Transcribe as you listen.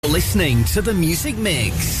listening to The Music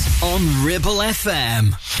Mix on Ribble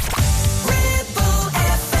FM.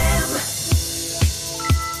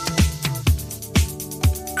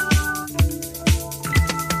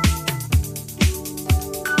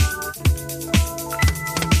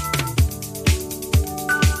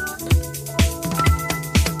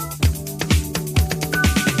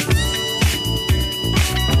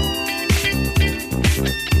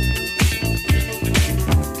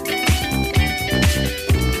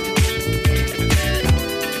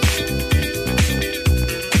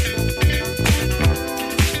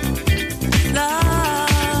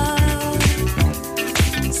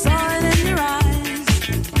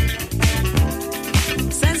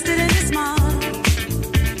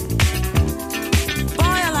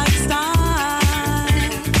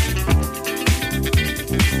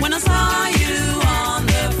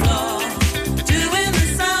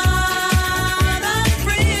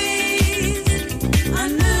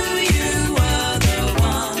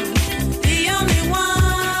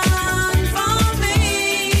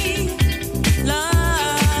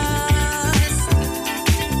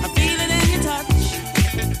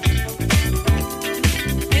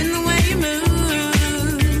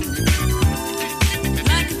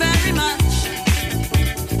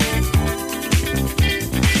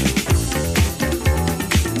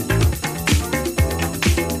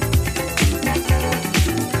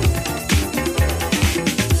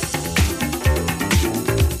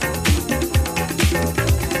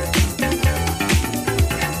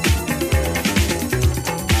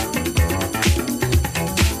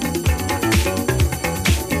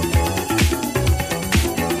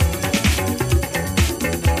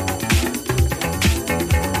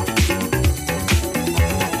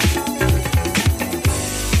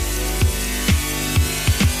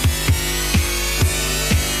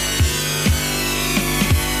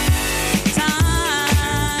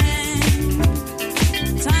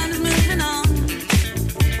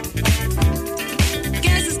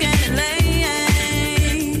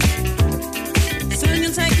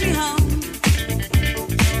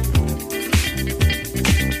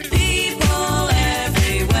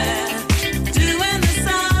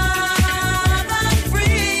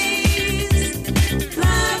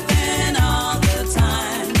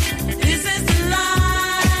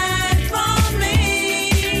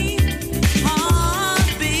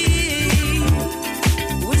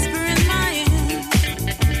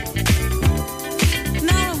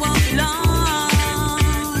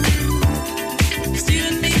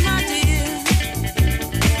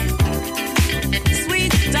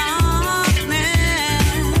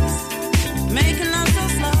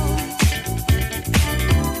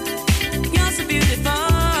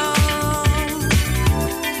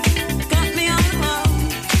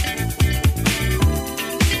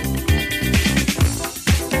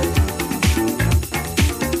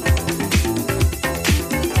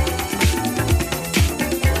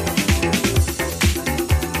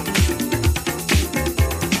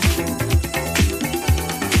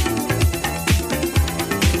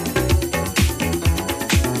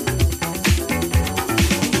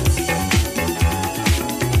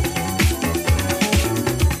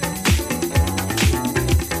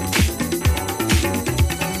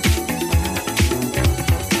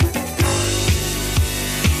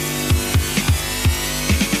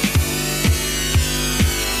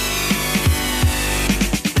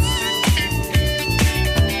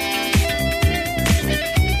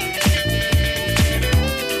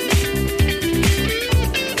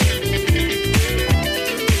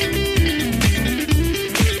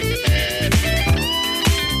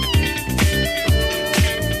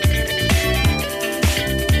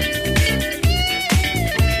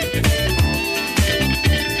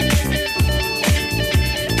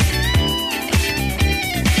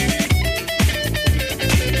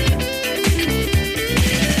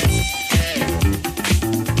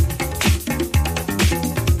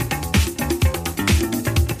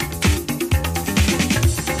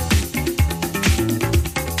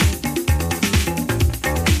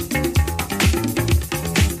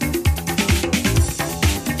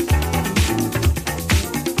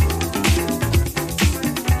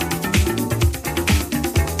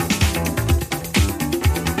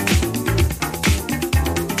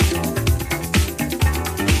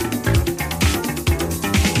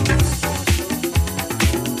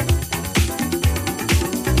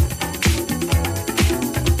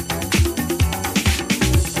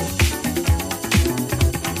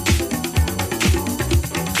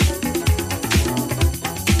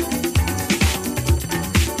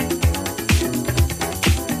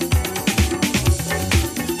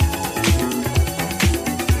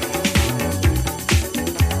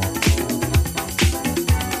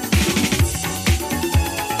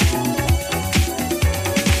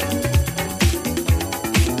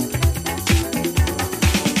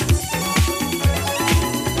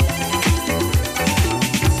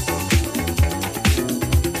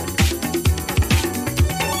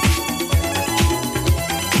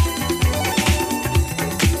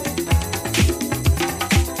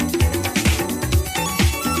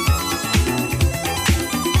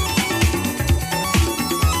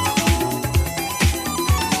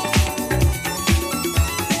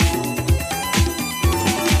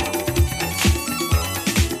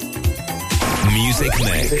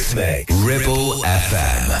 Music Mix. Ribble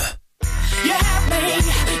FM. You had me,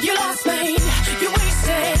 you lost me, you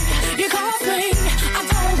wasted, you caused me. I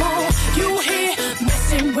don't want you here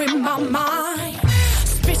messing with my mind.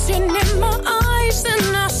 Spitting in my eyes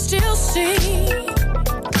and I still see.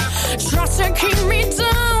 Try to keep me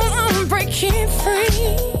down, I'm breaking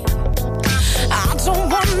free. I don't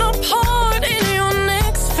want no part in your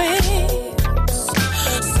next phase.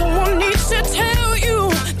 Someone needs to tell you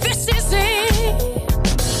this is it.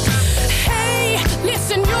 Hey,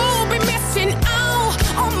 listen, you'll be missing out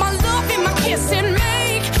on my love and my kiss and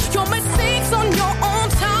make your mistakes on your own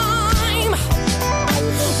time.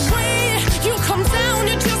 When you come down,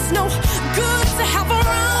 you're just no good to have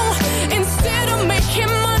around. Instead of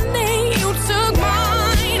making money, you took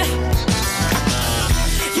mine.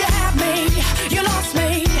 You had me, you lost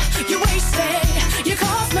me, you wasted, you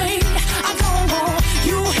caused me. I don't want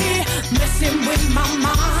you here messing with my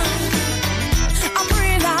mind. I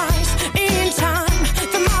realized in time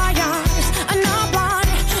that my eyes are not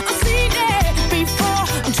blind. I've seen it before,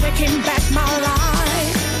 I'm taking back my life.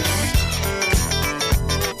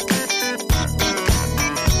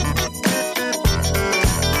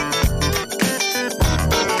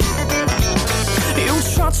 You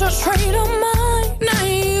tried to trade on my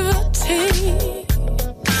naivety,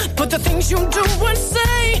 but the things you do and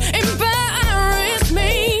say embarrass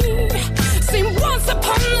me. See, once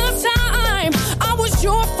upon a time, I was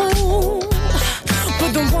your fool,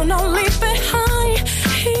 but the one I'll leave behind,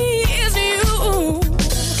 he is you.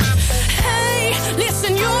 Hey,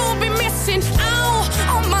 listen, you'll be missing out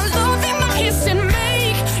on my love and my kiss and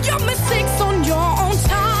make your mistakes on your own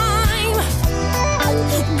time.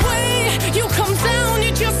 When you come down,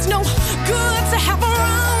 you're just no good to have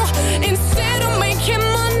around. Instead of making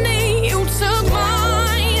money, you took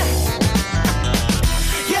mine.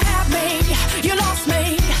 You had me, you lost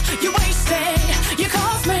me, you wasted, you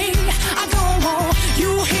caused me. I don't want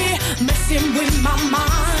you here messing with my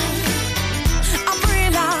mind. I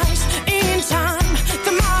realized in time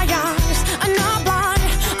that my eyes are not blind.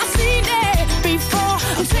 I've seen it before,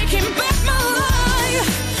 I'm taking back my life.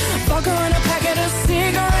 Burger and a packet of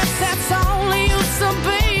cigarettes, that's all I used to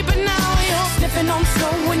be. But now you're sniffing on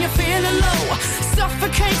snow when you're feeling low.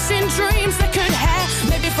 Suffocating dreams that could have.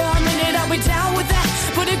 Maybe for a minute I'll be down with that,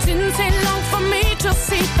 but it didn't take long for me to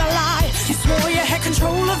see the light. You swore you had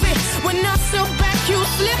control of it. When I stood back, you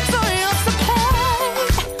slipped on your support.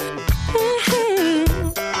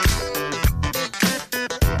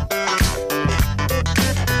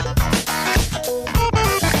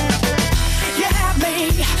 You had me,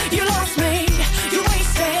 you lost me, you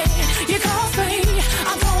wasted, you caused me.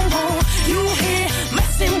 I don't want you here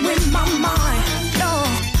messing with my mind. No,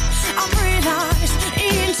 I realized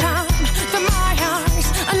in time that my eyes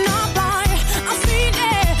are not blind. I've seen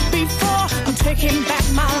it before, I'm taking back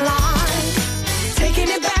my life. Taking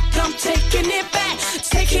it back, I'm taking it back.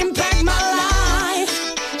 Taking back my life.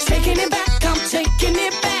 Taking it back, I'm taking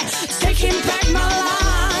it back. Taking back my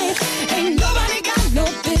life. Ain't nobody got no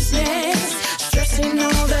business stressing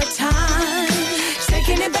all the time.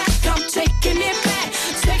 Taking it back, I'm taking it back.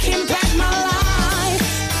 Taking back my life.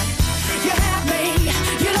 You had me,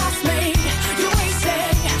 you lost me, you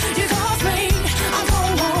wasted, you caused me. I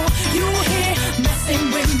don't want you here messing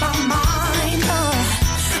with my mind.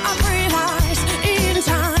 I realized in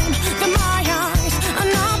time that my eyes are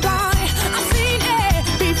not blind. I've seen it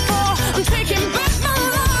before, I'm taking back my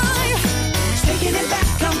life. Taking it back,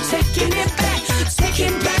 I'm taking it back.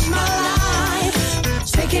 Taking back my life.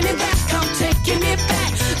 Taking it back, I'm taking it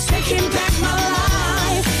back. Taking back my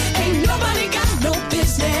life. Ain't nobody got no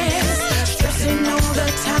business stressing all the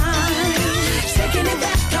time. Taking it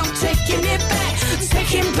back, I'm taking it back.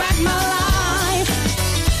 Taking back my life.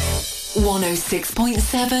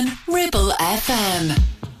 106.7 Ribble FM.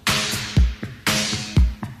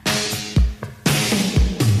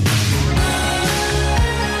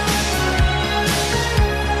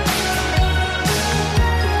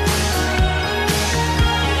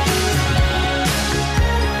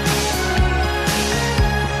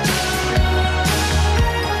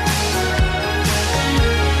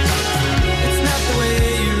 It's not the way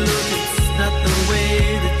you look, it's not the way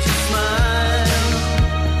that you smile.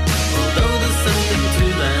 Although there's something to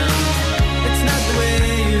them, it's not the way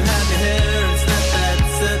you have your hair, it's not that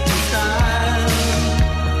certain style.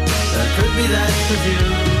 That could be that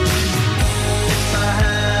perfume. If I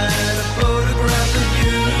had a photograph of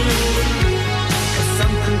you, or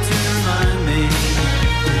something to remind me,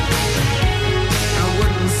 I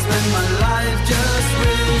wouldn't spend my life just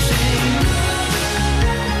wishing.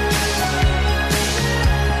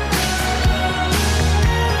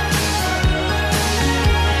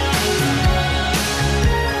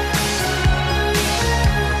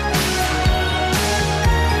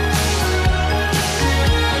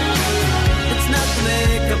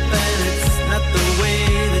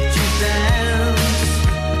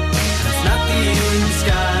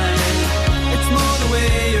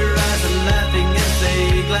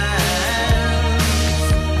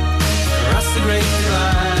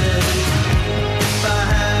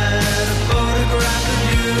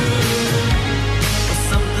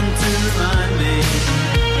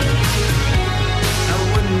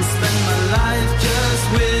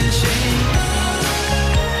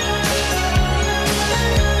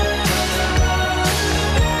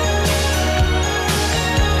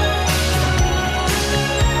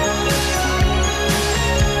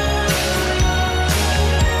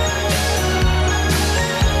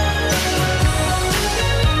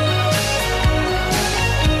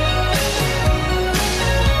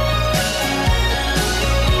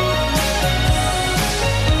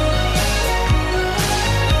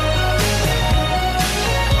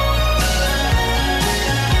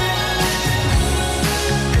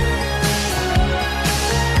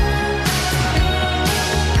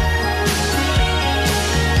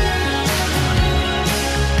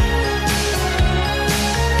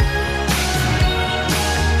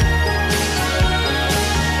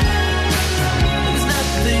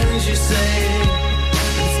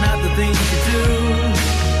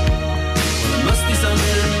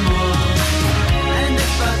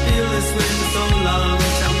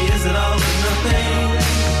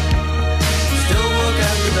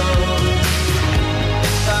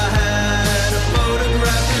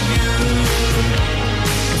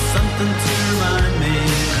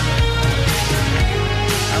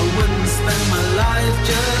 with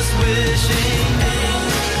just wishing.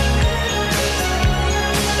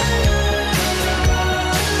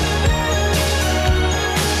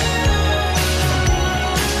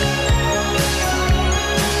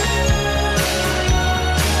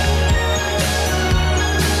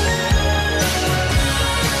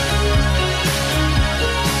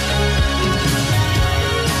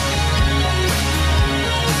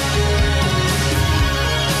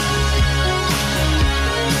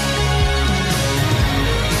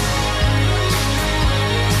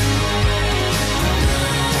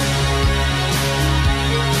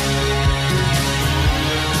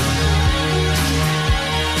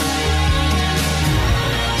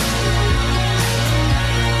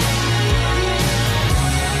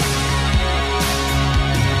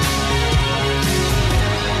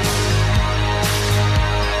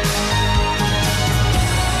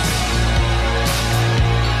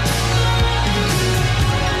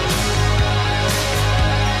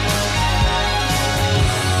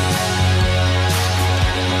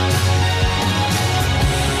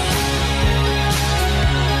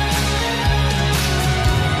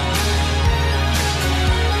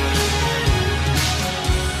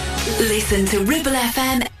 Listen to Ribble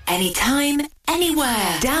FM anytime,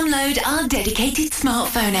 anywhere. Download our dedicated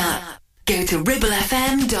smartphone app. Go to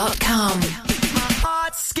ribblefm.com.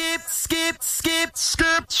 Heart skips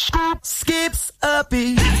a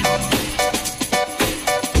beat.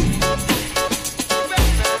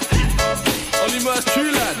 Only most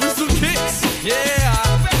true lad with some kicks.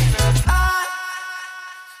 Yeah. I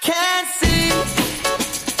can't see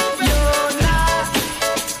you're not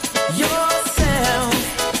yourself,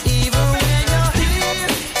 even when you're here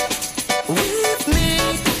with me.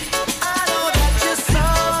 I know that you're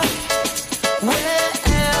somewhere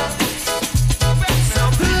else. So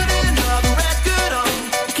put another record on,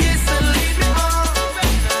 kiss and leave me on.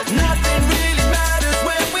 Nothing really matters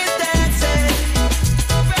when we're dancing.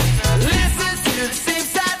 Listen to the same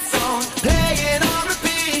sad song, playing on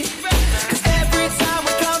repeat. 'Cause every time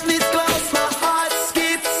we come this close, my heart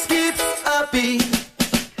skips a beat.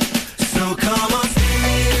 So come on, spin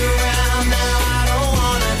me around now. I don't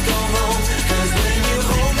wanna go home. 'Cause when you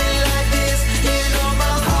hold me like this, you know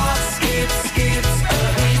my heart skips a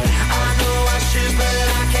beat. I know I should, but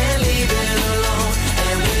I can't leave it alone.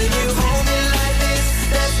 And when you hold me like this,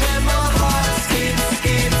 that's when my heart skips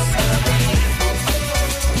a beat.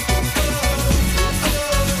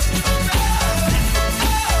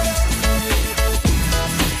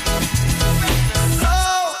 So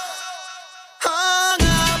hung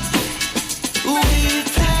up, we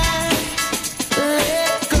can't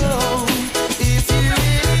let go. If you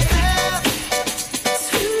really have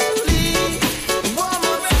to leave, one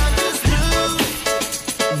more time, just move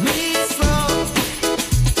me slow.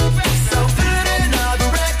 So put another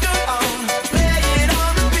record on, play it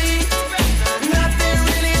on repeat. Nothing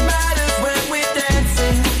really matters when we're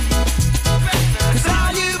dancing. 'Cause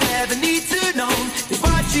all you ever need to know is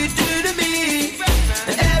what you do to me.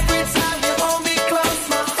 And every time you hold me close,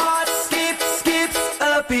 my heart skips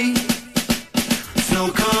a beat. So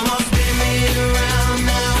come on, spin me around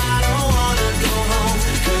now. I don't wanna go home.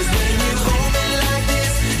 'Cause when you hold me like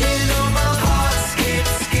this, you know my heart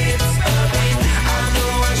skips a beat. I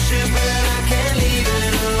know I should, but I can't leave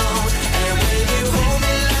it alone. And when you hold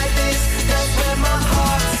me like this, that's when my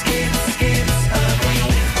heart skips a beat.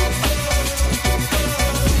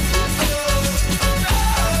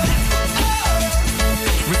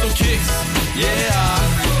 With some kicks.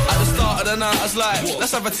 Yeah. At the start of the night, I was like,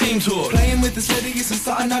 let's have a team talk. Playing with this lady isn't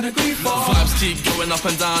something I'd agree for. Vibes keep going up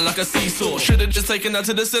and down like a seesaw. Should've just taken her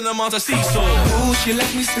to the cinema to seesaw. Oh, she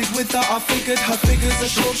let me stick with her. I figured her figure's a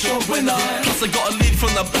short winner. Plus I got a lead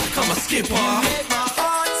from the back, I'm a skipper. Make my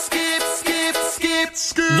heart skip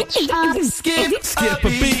Skip a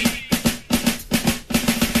beat.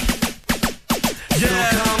 Yeah.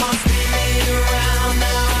 Come on, spin me around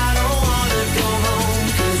now. I don't wanna go home.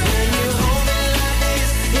 'Cause when you hold me like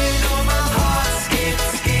this, you know my heart skips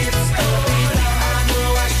a beat. I know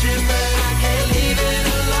I should, but I can't leave it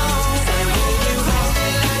alone. And when you hold me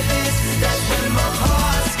like this, that's when my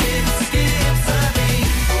heart skips a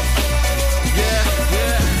beat. Yeah.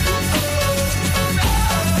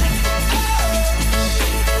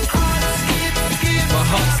 My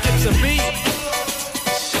heart skips a beat.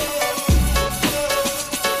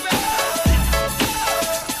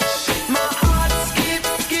 My heart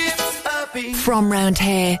skips a beat. From round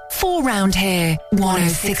here, for round here.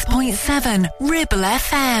 106.7 Ribble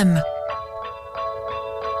FM.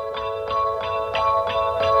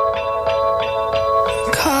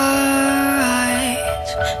 Car ride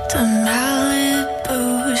to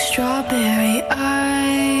Malibu, strawberry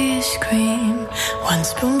ice cream. One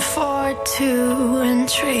spoon for two and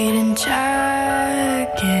trading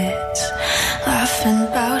jackets, laughing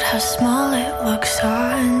about how small it looks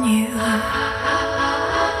on you.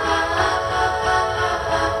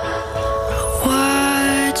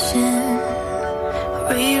 Watching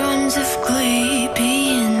reruns of Glee,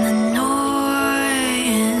 being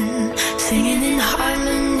annoying, singing in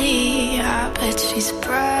harmony. I bet she's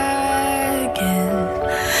bragging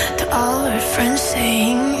to all her friends,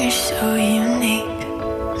 saying you're so unique.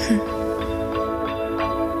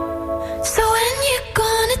 So when you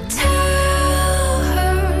gonna tell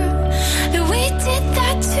her that we did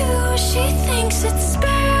that too? She thinks it's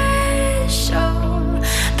special,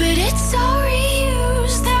 but it's all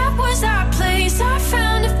reused. That was our place, I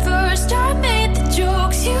found it first. I made the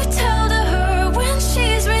jokes you tell to her when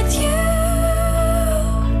she's with you.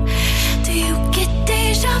 Do you get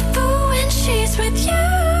deja vu when she's with you?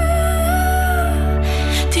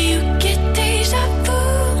 Do you get deja vu?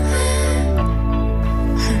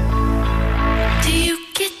 Do you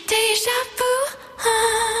get deja vu?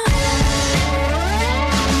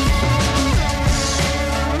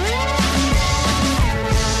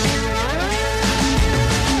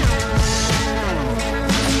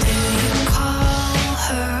 Do you call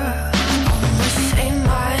her? Almost say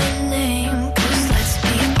my name, 'cause let's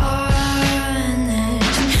be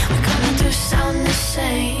honest, we kinda do sound the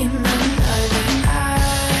same. Another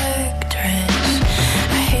actress.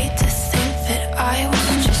 I hate to think that I was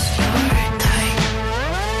just your type.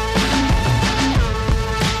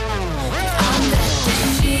 I'll bet that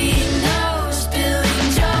she knows Billy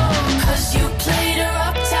Joe, 'cause you played her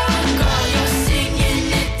uptown girl. You're singing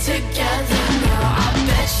it together now. I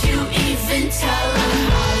bet you even tell her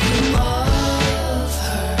how you love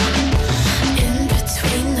her in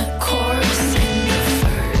between the chorus and the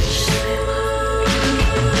verse.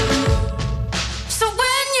 So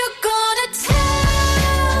when you're gonna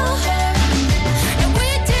tell her that we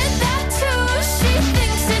did that too? She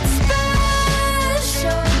thinks it's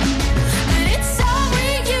special, but it's all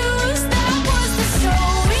reused. That was the show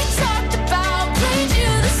we talked about. Played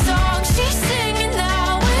you the song she's singing now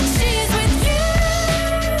when she's with you.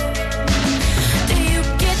 Do you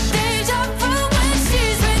get deja vu when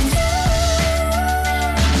she's with you?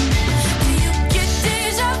 Do you get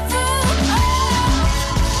deja vu?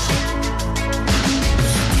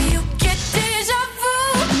 Do you get deja vu?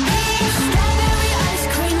 Strawberry ice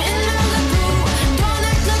cream in Malibu. Don't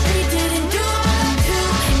act like we didn't do all that too.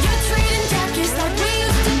 You're trading jackets like we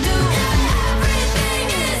used to do. Everything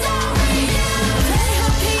is all reused. Play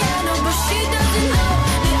her piano, but she doesn't know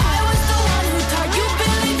that I was the one who taught you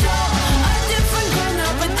Billy Joe. A different girl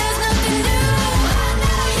now, but there's nothing new. I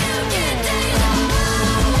know you get deja vu.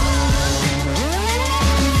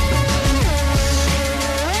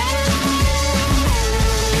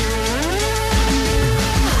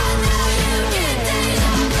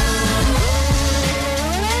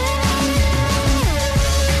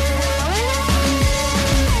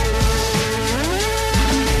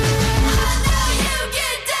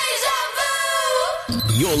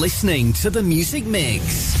 You're listening to the Music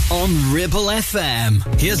Mix on Ribble FM.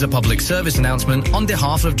 Here's a public service announcement on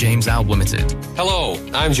behalf of James Al Limited. Hello,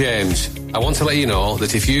 I'm James. I want to let you know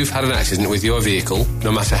that if you've had an accident with your vehicle,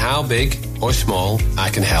 no matter how big or small, I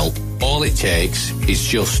can help. All it takes is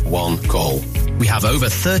just one call. We have over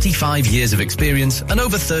 35 years of experience and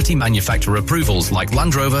over 30 manufacturer approvals like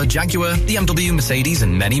Land Rover, Jaguar, BMW, Mercedes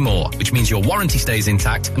and many more, which means your warranty stays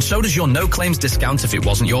intact and so does your no claims discount if it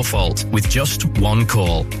wasn't your fault, with just one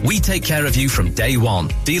call. We take care of you from day one,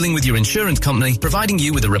 dealing with your insurance company, providing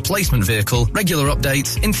you with a replacement vehicle, regular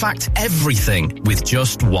updates, in fact everything, with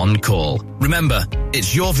just one call. Remember,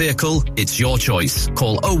 it's your vehicle, it's your choice.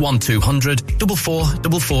 Call 01200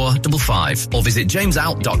 444455 or visit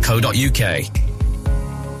jamesout.co.uk.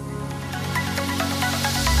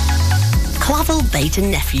 Clavel Bait and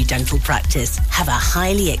Nephew Dental Practice have a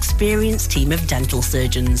highly experienced team of dental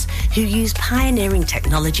surgeons who use pioneering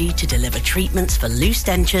technology to deliver treatments for loose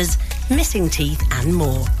dentures, missing teeth and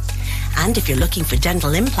more. And if you're looking for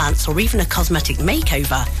dental implants or even a cosmetic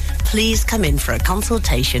makeover, please come in for a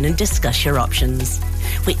consultation and discuss your options.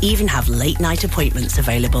 We even have late night appointments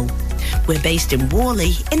available. We're based in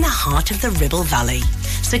Worley in the heart of the Ribble Valley.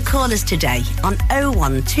 So call us today on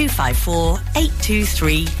 01254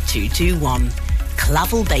 823 221.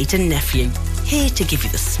 Clavel Bait and Nephew, here to give you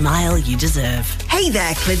the smile you deserve. Hey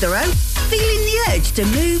there, Clitheroe. Feeling the urge to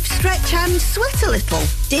move, stretch and sweat a little?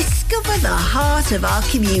 Discover the heart of our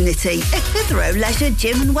community at Clitheroe Leisure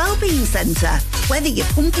Gym and Wellbeing Centre. Whether you're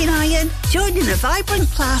pumping iron, joining a vibrant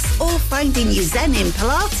class or finding your zen in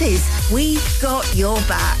Pilates, we've got your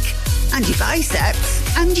back. And your biceps.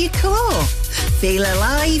 and your core. Feel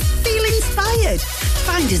alive, feel inspired.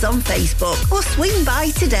 Find us on Facebook or swing by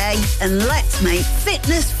today and let's make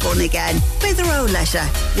fitness fun again with Row Leisure,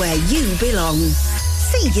 where you belong.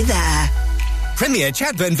 See you there. Premier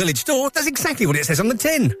Chatburn Village Store does exactly what it says on the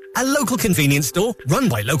tin. A local convenience store run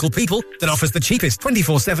by local people that offers the cheapest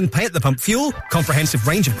 24/7 pay-at-the-pump fuel, comprehensive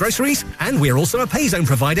range of groceries, and we're also a pay zone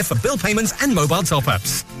provider for bill payments and mobile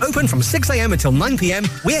top-ups. Open from 6 a.m. until 9 p.m.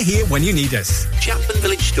 We're here when you need us. Chatburn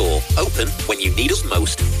Village Store. Open when you need us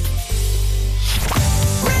most.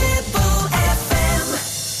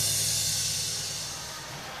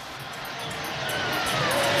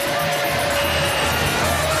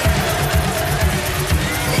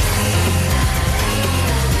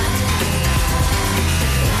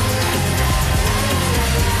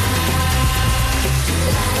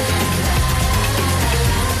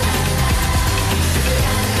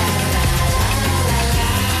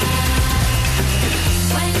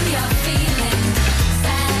 When you're feeling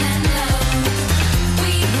sad and low,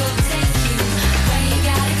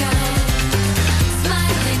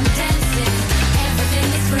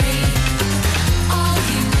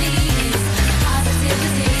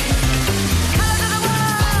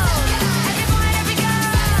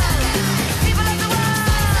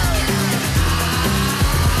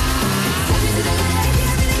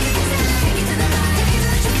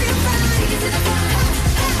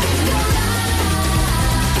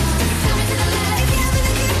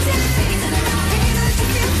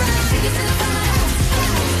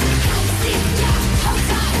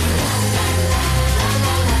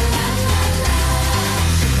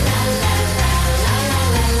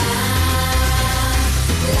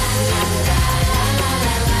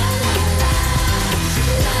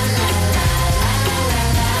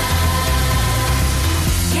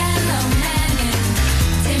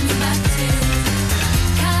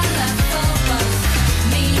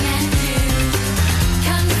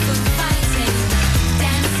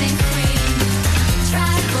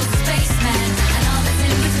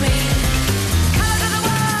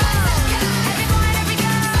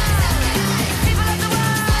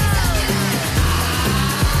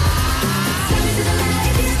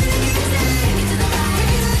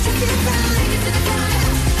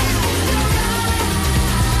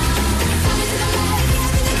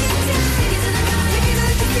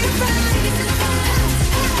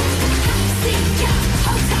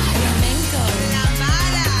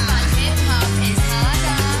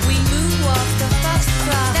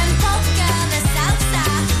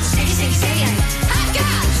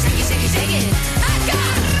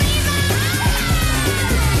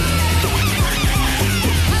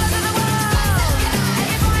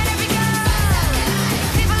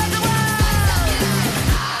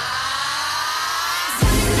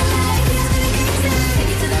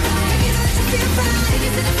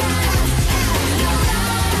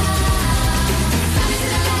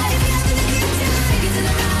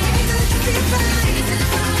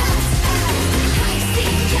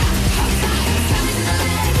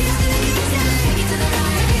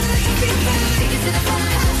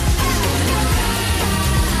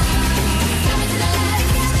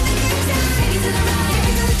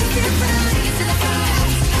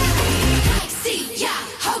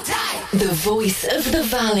 The voice of the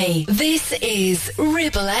valley. This is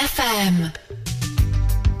Ribble FM.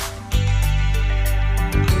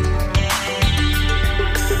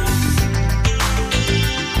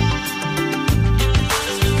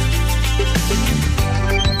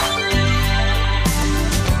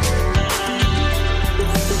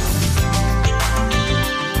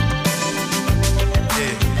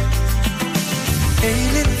 Hey,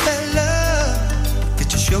 little fella,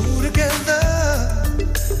 get your show together.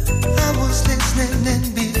 I was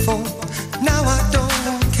listening before, now I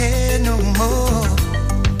don't care no more.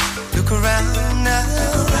 Look around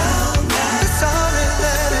now, sorry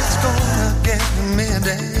that it's gonna get me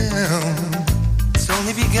down. It's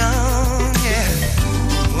only begun, yeah.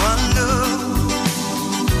 One look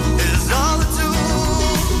is all the two.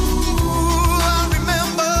 I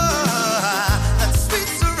remember that sweet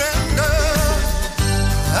surrender.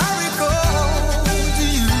 I recall to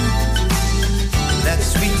you that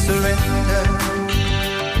sweet surrender.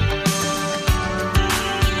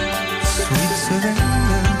 Sweet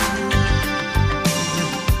surrender.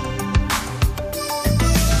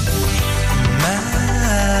 My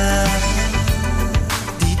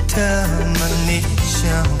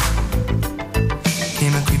determination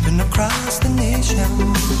came a creeping across the nation.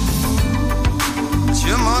 But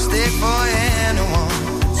you must stay for anyone,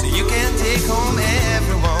 so you can't take home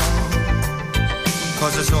everyone,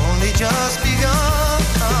 'cause it's only just begun.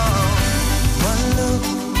 One look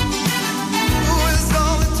is all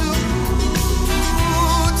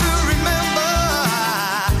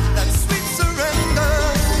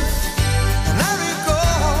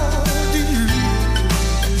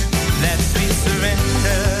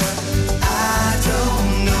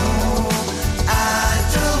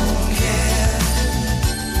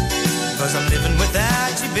 'cause I'm living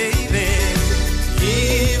without you, baby.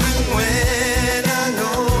 Even when I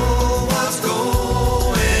know what's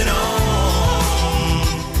going on.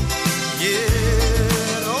 Yeah,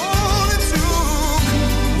 it only took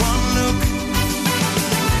one look,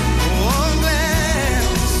 one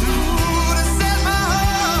glance, ooh, to set my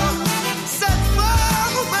heart, set my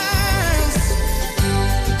romance.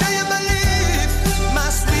 Do you believe my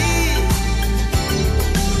sweet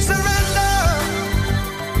surrender?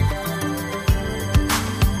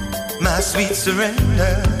 My sweet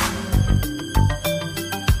surrender.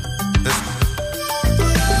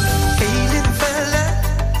 Hey, little fella,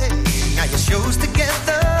 hey, now your show's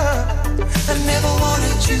together. I never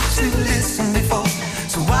wanted you to listen before,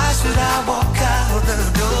 so why should I walk out the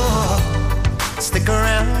door? Stick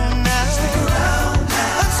around now. Stick around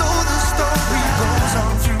now. And so the story goes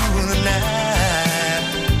on through the night.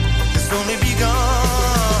 It's only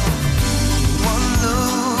begun. One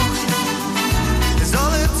look is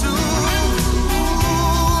all it took.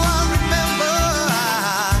 I remember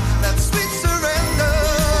that sweet surrender.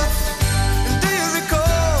 And do you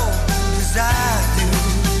recall? 'Cause I do.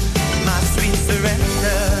 My sweet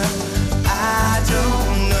surrender. I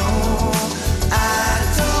don't know. I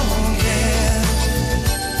don't care.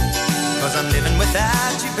 'Cause I'm living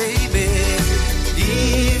without you, baby.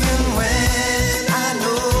 Even when I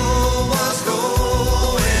know what's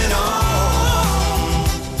going on.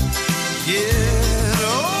 Yeah, it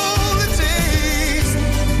only takes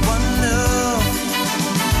one love,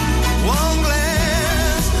 one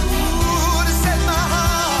glance, ooh, to set my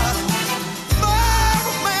heart, my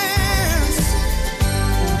romance.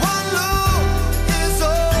 One look is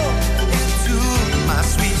all it took, my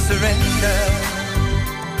sweet surrender.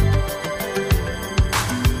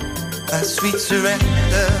 My sweet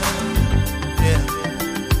surrender. Yeah.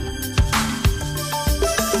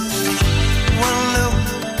 One look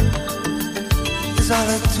is all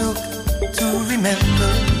it took to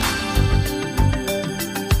remember.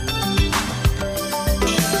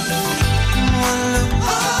 One look,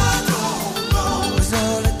 I don't know, is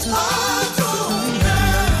all it took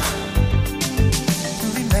to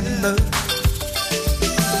remember.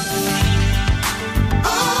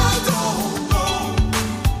 I don't know,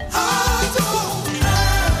 I don't know.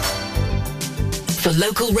 For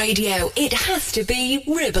local radio, it has to be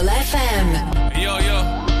Ribble FM. Yo,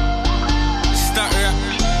 start rap,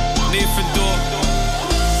 Nathan Door,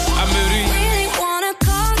 Amiri. Really wanna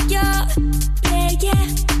call ya, yeah.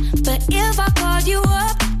 But if I called you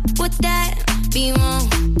up, would that be wrong?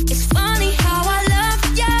 It's funny how I love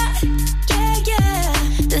ya, yeah.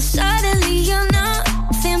 Then suddenly you're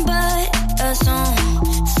nothing but a song.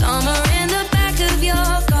 Summer in the back of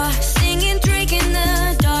your car, singing, drinking the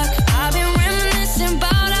dark. I've been reminiscing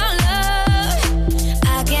about our love.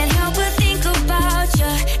 I can't help but think about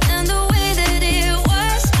you and the way that it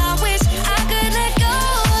was. I wish I could let go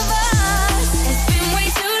of us. It's been way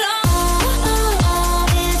too long.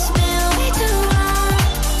 It's been way too long.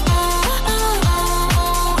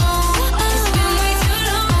 It's been way too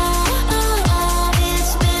long.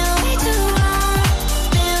 It's been way too long.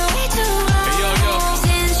 Been way too long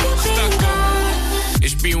since you've been gone.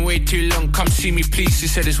 It's been way too long, come see me please. She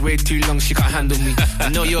said it's way too long, she can't handle me. I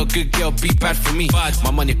know you're a good girl, be bad for me.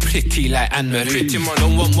 My money pretty like Anne-Marie.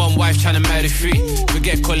 Don't want one wife, tryna marry three.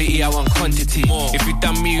 Forget quality, I want quantity. If you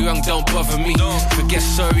done me wrong, don't bother me. Forget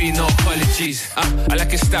sorry, no apologies. I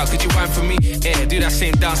like your style, could you whine for me? Yeah, do that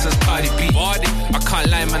same dance as Cardi B. I can't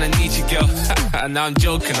lie, man, I need you, girl. Now I'm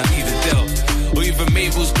joking, I need a deal. Or even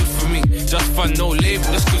Mabel's good for me. Just fun, no label,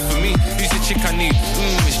 that's good for me. Who's the chick I need?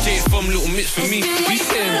 It's Jade from Little Mitch for me. We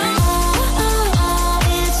saying we.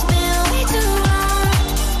 It's been way too long.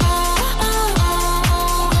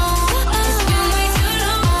 It's been way too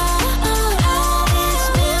long. It's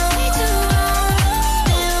been way too long.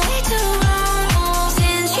 Been way too long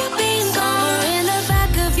since you've been gone. In the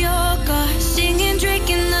back of your car, singing,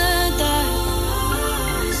 drinking the dark.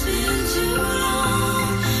 It's been too long.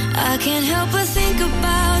 I can't help but think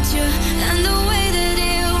about you and the way that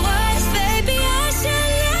it was, baby. I should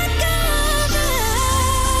let go of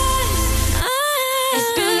us.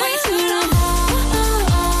 It's been way too long.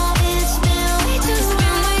 It's been way too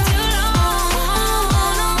long. It's been way too long.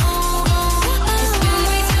 It's been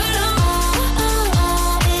way too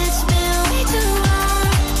long.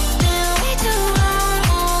 Been way too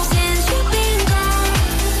long since you've been gone.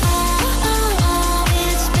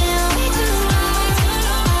 It's been way too long.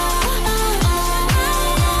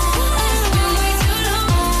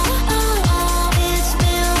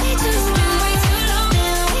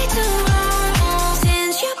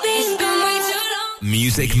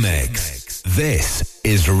 Music Mix. This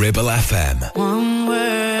is Ribble FM. One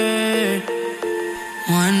word hurt.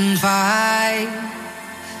 One fight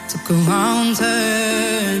took a wrong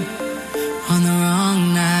turn on the wrong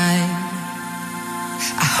night.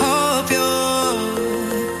 I hope you're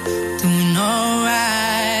doing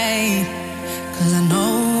alright, 'cause I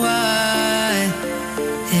know what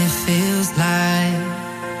it feels like.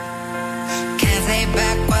 Can't take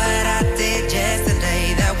back what I did yesterday.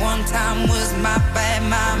 That one time was my bad,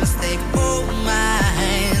 my mistake. Hold my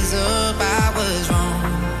hands up, I was wrong.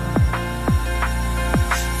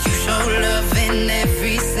 You showed love in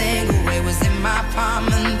every single way. Was in my palm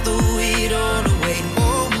and threw it all away.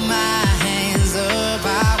 Hold my hands up,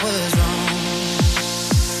 I was wrong.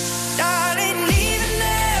 Darling, even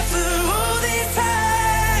after all this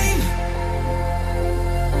time,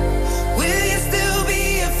 will you still be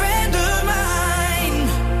a friend of mine?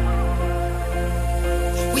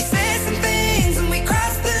 We said some things and we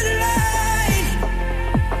crossed the line,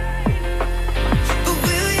 but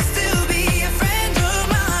will you still be a friend of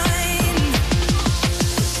mine?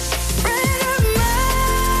 Friend of mine,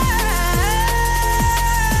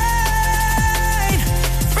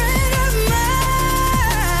 friend of mine.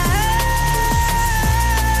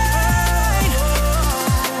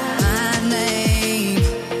 My name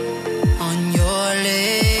on your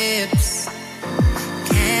lips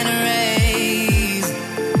can't erase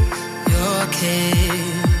your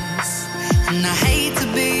kiss, and I hate to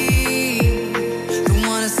be the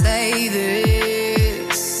one to say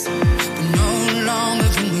this, but no longer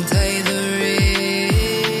can we take the risk.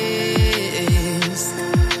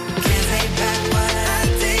 Can't take back what I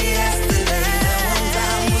did yesterday. That one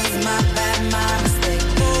time was my bad, my mistake.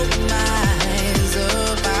 Hold my hands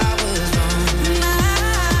up, I was wrong.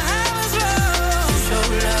 I was wrong. You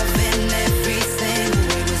showed love in every single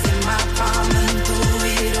way. Was in my palm and threw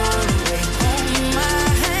it all away. Hold my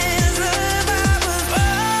hands up, I was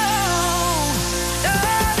wrong.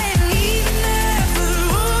 Darling, even after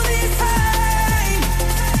all this time,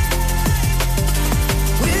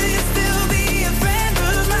 will you still be a friend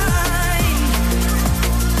of mine?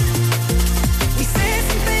 We said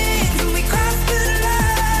some things and we crossed the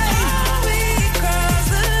line. We crossed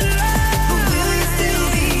the line. But will you still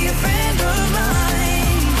be a friend of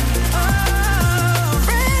mine? Oh,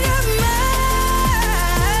 friend of mine.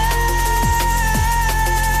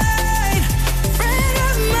 Friend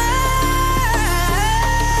of mine.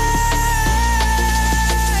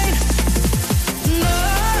 No,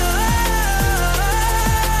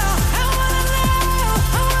 I wanna know.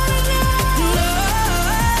 No,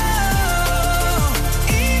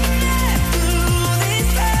 even after all this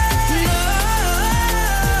time. No,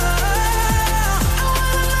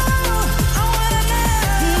 I wanna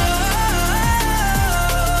know.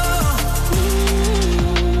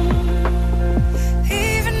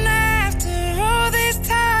 Even after all this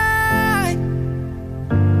time,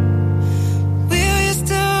 will you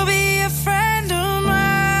still be a friend of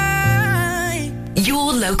mine? Your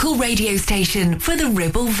local radio station for the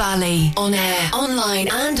Ribble Valley. On air, online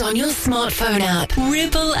and on your smartphone app.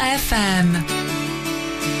 Ribble FM.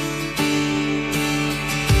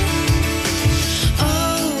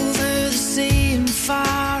 Over the sea and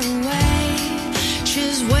far away,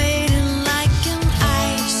 she's waiting like an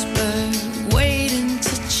iceberg, waiting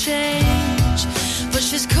to change. But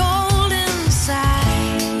she's cold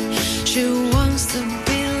inside. She wants to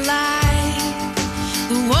be like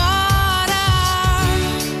the water.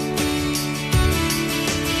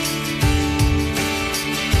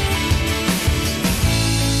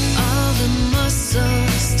 All the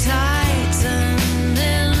muscles tightened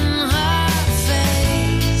in her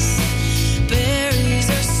face, buries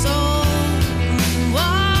her soul in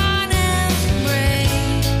one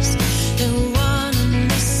embrace. They're one and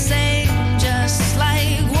the same, just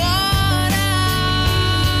like water.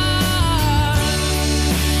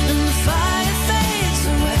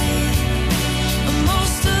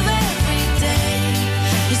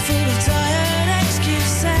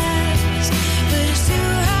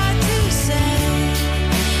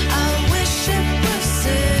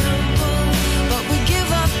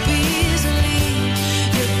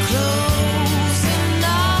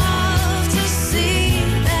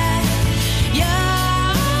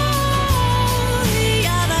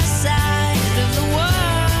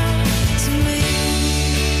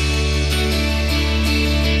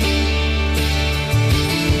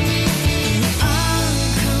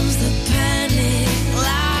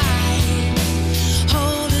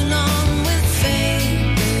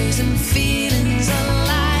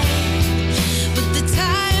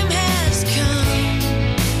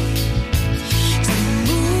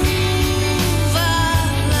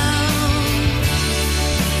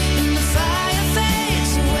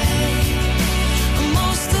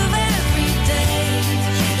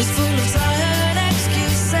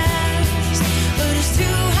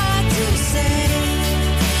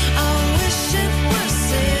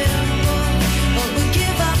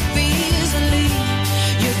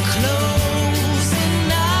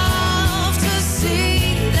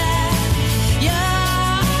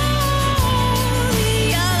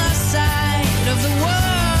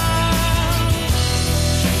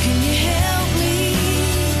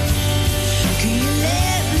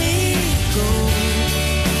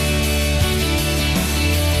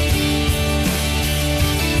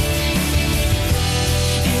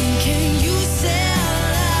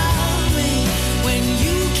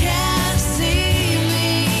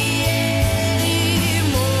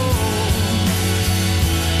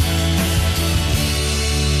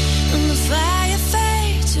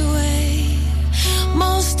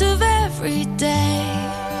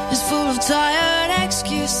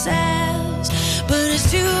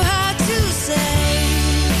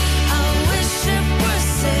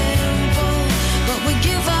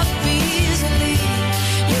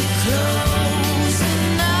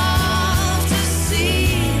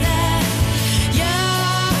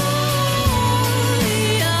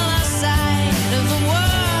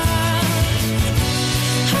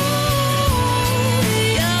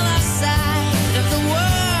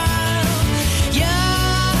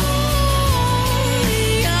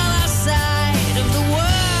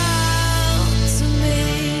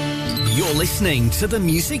 listening to the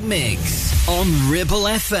Music Mix on Ribble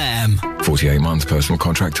FM. 48 months personal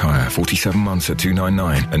contract hire, 47 months at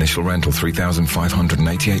 $299. Initial rental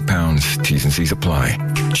 £3,588. T's and C's apply.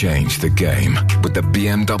 Change the game with the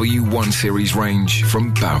BMW 1 Series range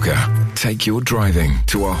from Bowker. Take your driving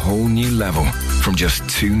to a whole new level from just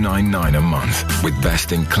 $299 a month with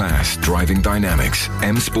best-in-class driving dynamics,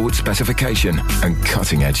 M Sport specification and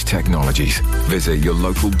cutting-edge technologies. Visit your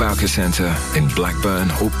local Bowker Centre in Blackburn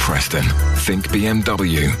or Preston. Think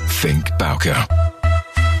BMW. Think Bowker.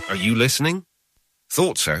 Are you listening?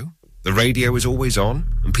 Thought so. The radio is always on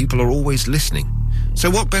and people are always listening. So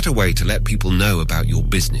what better way to let people know about your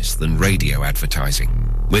business than radio advertising?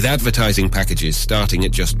 With advertising packages starting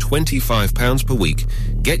at just £25 per week,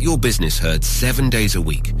 get your business heard 7 days a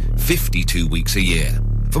week, 52 weeks a year.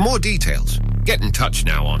 For more details, get in touch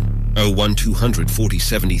now on 01200 40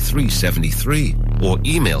 73 73 or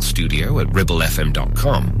email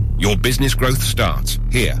studio@ribblefm.com. Your business growth starts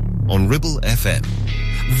here on Ribble FM.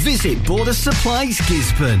 Visit Border Supplies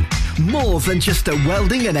Gisborne. More than just a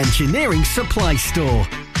welding and engineering supply store.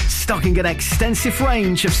 Stocking an extensive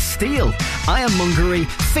range of steel, ironmongery,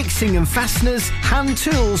 fixing and fasteners, hand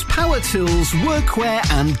tools, power tools, workwear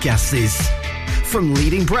and gases. From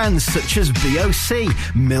leading brands such as BOC,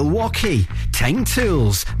 Milwaukee, Tang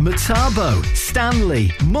Tools, Metabo,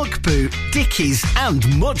 Stanley, Muck Boot, Dickies and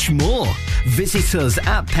much more. Visit us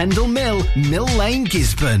at Pendle Mill, Mill Lane,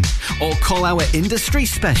 Gisborne or call our industry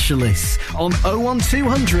specialists on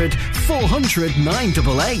 01200 400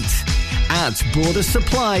 988. At Border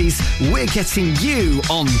Supplies, we're getting you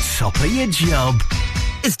on top of your job.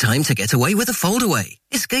 It's time to get away with a foldaway.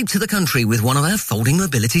 Escape to the country with one of our folding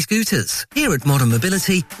mobility scooters. Here at Modern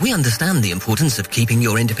Mobility, we understand the importance of keeping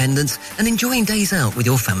your independence and enjoying days out with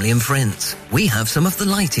your family and friends. We have some of the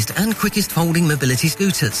lightest and quickest folding mobility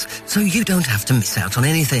scooters, so you don't have to miss out on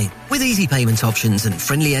anything. With easy payment options and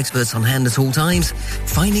friendly experts on hand at all times,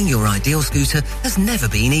 finding your ideal scooter has never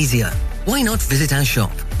been easier. Why not visit our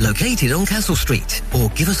shop, located on Castle Street, or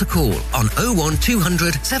give us a call on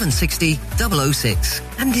 01200 760 006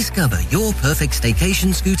 and discover your perfect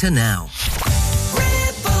staycation scooter now.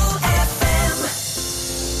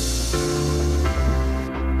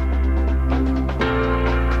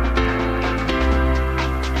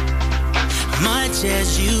 Much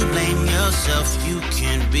as you blame yourself, you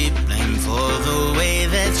can't be blamed for the way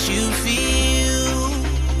that you feel.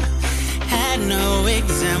 Had no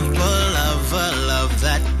example of a love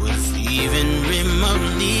that was even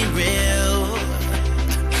remotely real.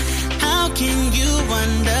 How can you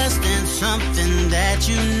understand something that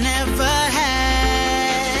you never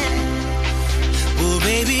had? Oh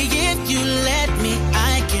baby, if you let me,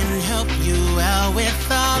 I can help you out with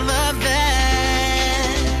all of that.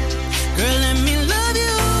 Girl, let me love you.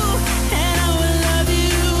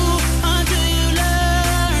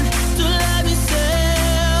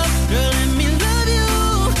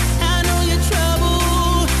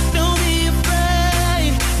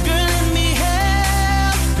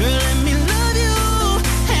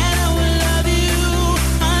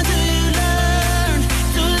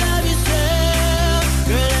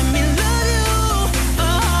 Girl, let me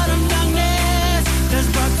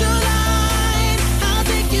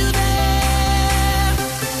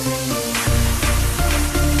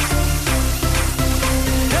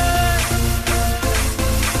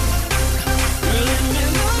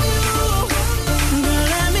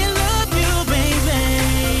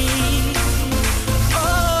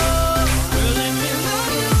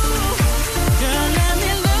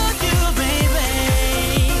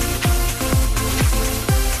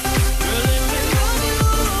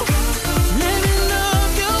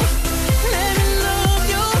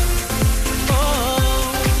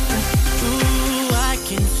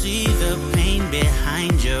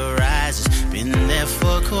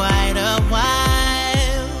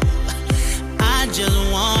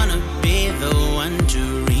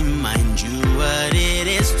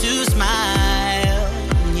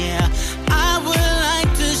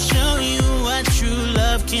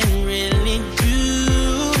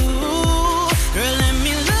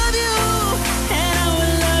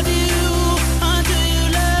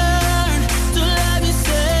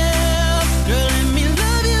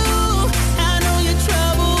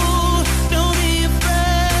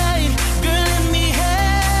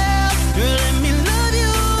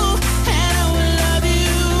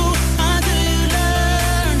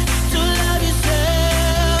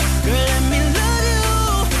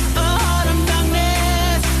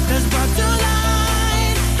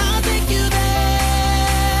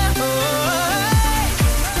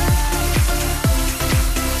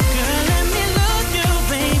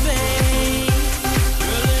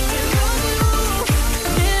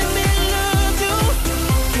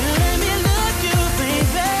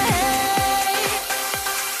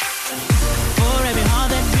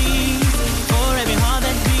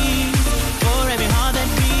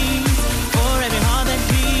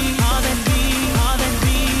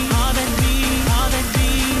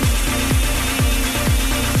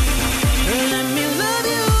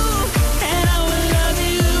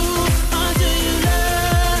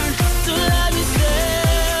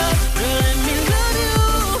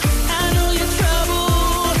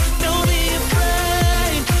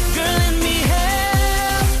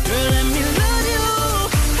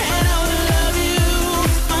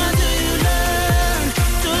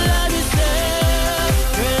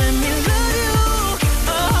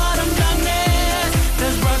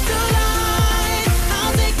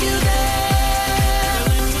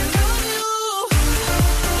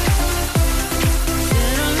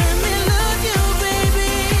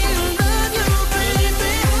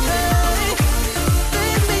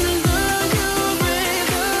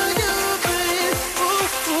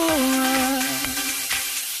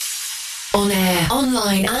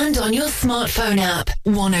online and on your smartphone app.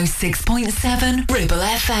 106.7 Ribble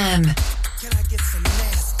FM. Can I get some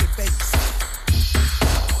nasty bass?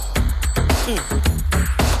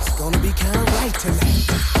 It's gonna be kind of right tonight.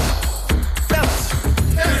 Fellas,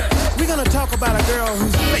 we're gonna talk about a girl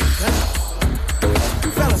who's fake,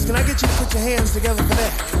 huh? Fellas, can I get you to put your hands together for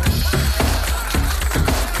that?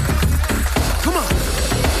 Come on.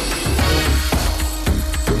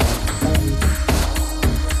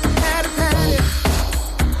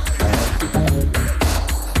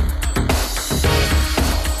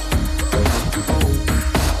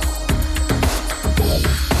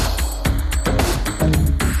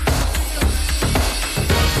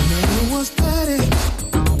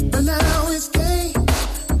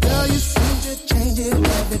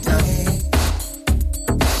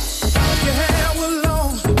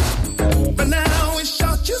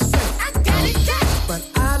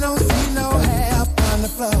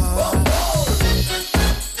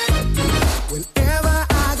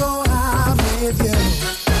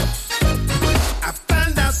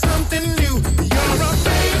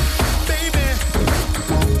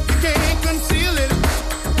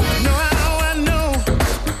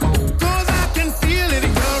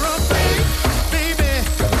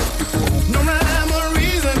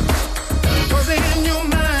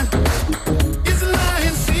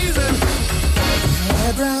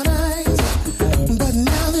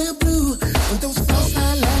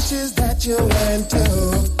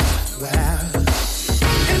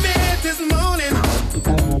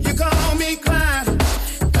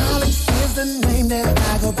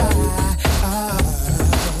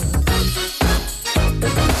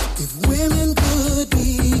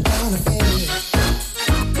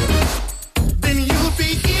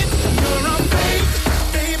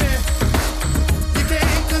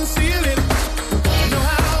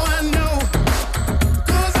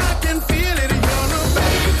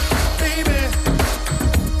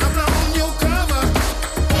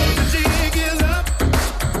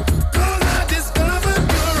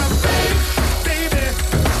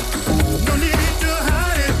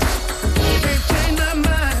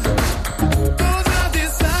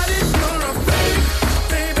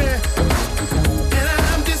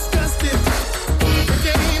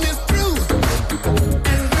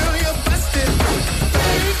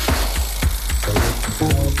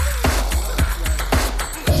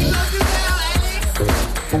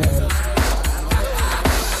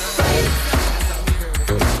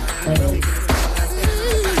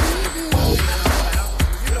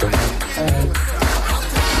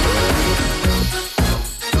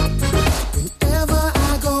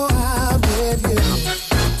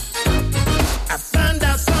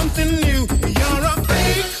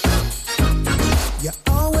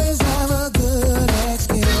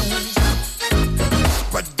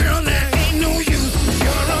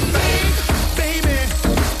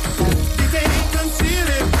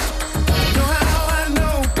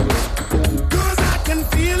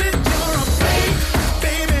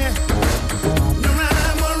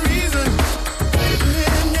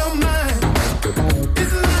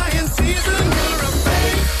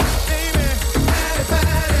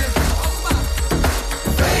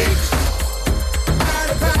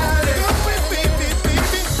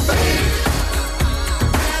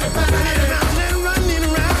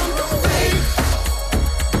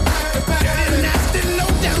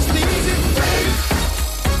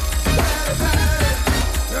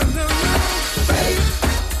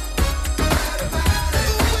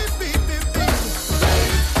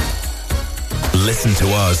 Listen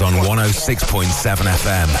to us on 106.7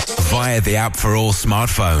 FM via the app for all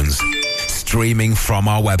smartphones. Streaming from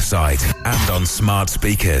our website and on smart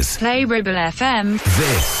speakers. Play Ribble FM.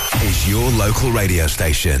 This is your local radio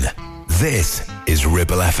station. This is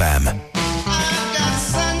Ribble FM.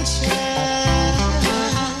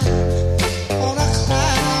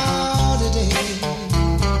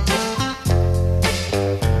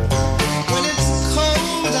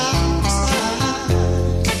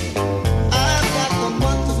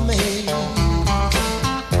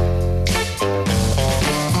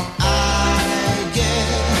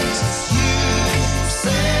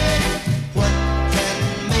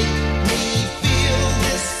 Make me feel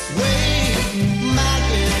this way, my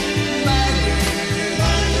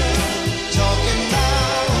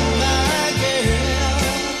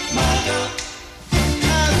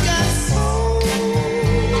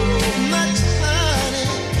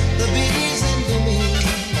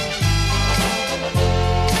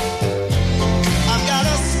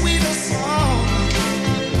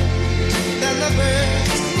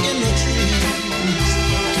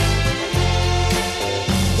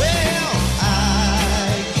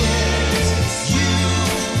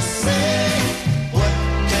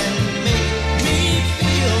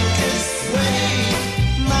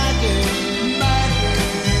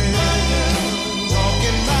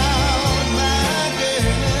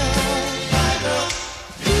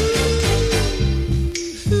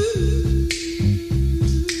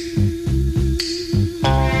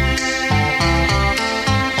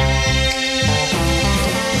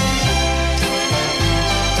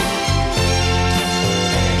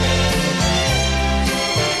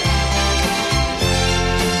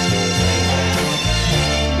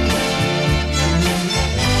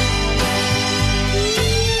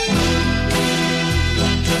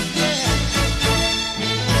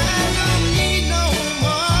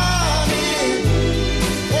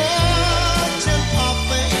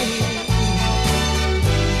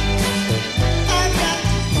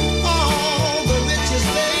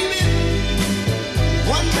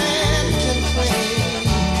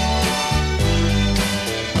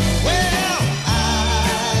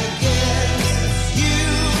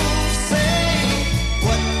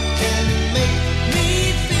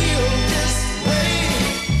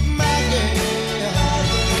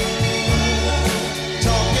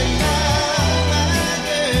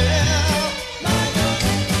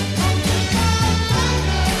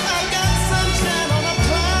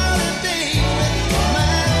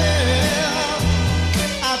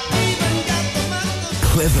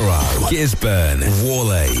Gisburn,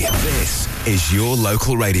 Worley. This is your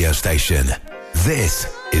local radio station. This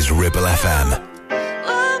is Ribble FM.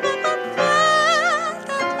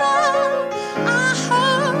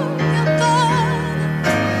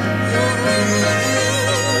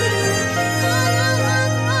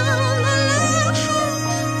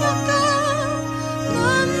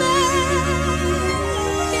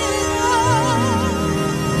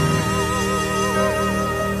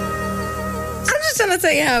 Trying to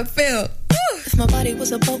tell you how I feel. If my body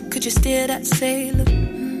was a boat, could you steer that sailor?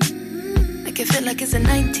 Make it feel like it's a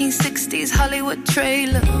 1960s Hollywood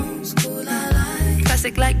trailer.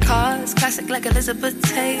 Classic like cars, classic like Elizabeth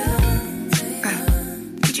Taylor.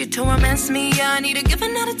 Need you to romance me, yeah, I need a give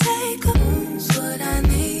and not a take. What I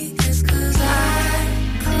need is 'cause I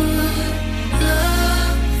could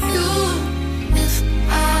love you if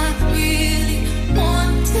I really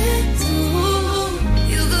wanted to.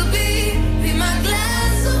 You could be my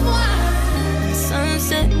glass of wine.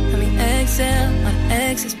 Sunset, let me exhale on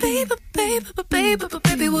exes. Baby, baby,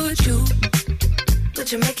 would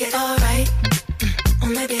you make it alright? Or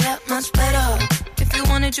maybe that much better. If you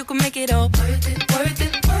wanted, you could make it all worth it, worth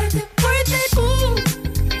it, worth it, worth it. Ooh,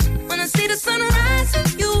 when I see the sunrise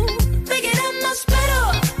with you, make it that much better.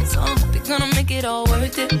 So I hope you're gonna make it all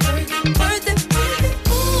worth it, worth it, worth it, worth it.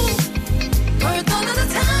 Ooh, worth all of the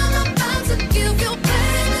time I'm about to give you,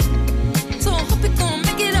 baby. So I hope you're gonna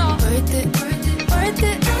make it all worth it, worth it, worth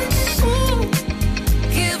it, worth it. Ooh,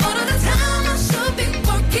 give all of the time I should be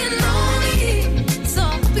working on me. So I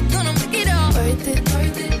hope you're gonna make it all worth it,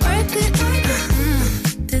 worth it, worth it, worth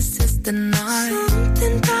it. This is the night.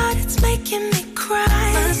 Something about it's making me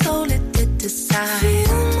cry. My soul it did decide.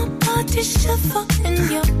 Feel my body shiver in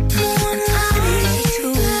your warm light. To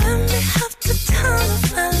let me have the time of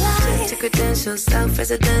my life. Check your credentials,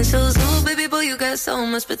 self-residentials. Ooh, baby boy, you got so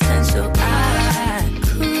much potential. I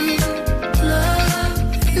could love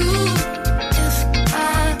you if I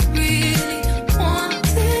really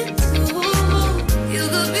wanted to. You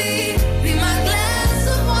could be my glass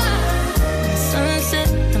of wine. Sunset,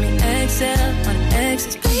 let me exhale on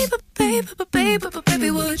exes. Baby,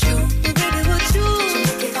 would you? Baby, would you? Would you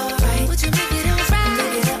make it alright? Would you make it alright?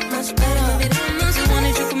 Make it that much better. Maybe that much you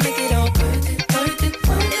wanted, you can make it all worth it, worth it,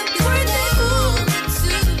 worth it, worth it. Ooh,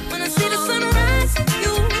 when I see the sunrise,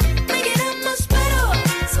 you make it that much better.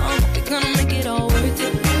 So I hope you're gonna make it all worth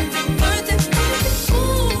it, worth it, worth it, worth it.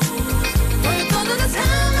 Ooh, worth all of the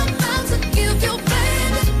time I'm about to give you,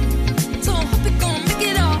 baby. So I hope you're gonna make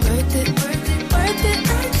it all worth it, worth it, worth it,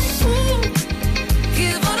 worth it. Ooh,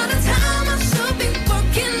 give all of the time I should be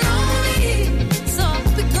working on me. So I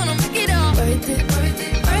hope you're gonna make it all worth it, worth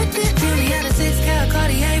it, worth it. Give me out of 6-carat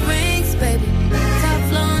Cartier rings, baby. Top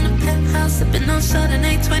floor in the penthouse, sipping on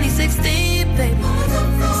Chardonnay 2016, baby.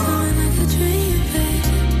 Someone like a dream,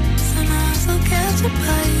 baby. Somehow I'm so captured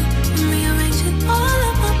by you. I'm rearranging all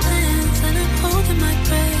of my plans and I'm holding my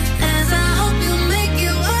breath as I hope you make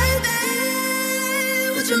it worth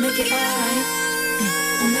it. Would you make it alright?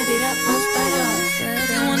 Or maybe that much better. If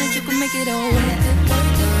you wanted, you could make it all worth it,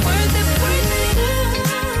 worth it, worth it, worth it.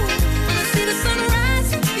 When I see the sunrise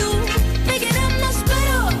with you, make it that much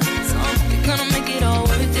better. So I hope you're gonna make it all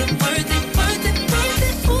worth it, worth it, worth it, worth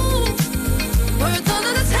it. Ooh, worth all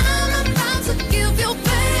of the time I'm about to give you,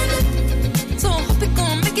 baby. So I hope you're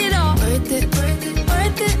gonna make it all worth it, worth it,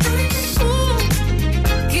 worth it, worth it. Ooh,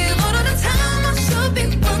 give all of the time I should be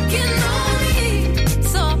working on me.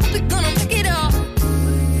 So I hope you're gonna make it all.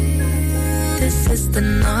 This is the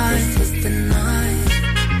night, this is the night.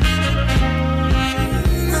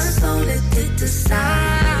 My soul it did decide.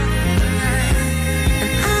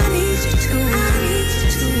 And I need you to, I need you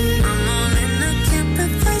to. I'm all in, I can't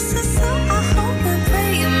reverse it. So I hope and pray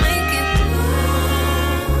you make it through.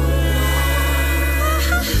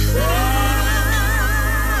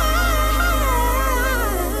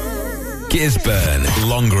 Gisburn,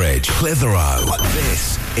 Longridge, Clitheroe. This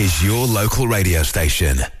is your local radio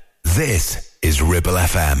station. This is Ribble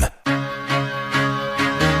FM.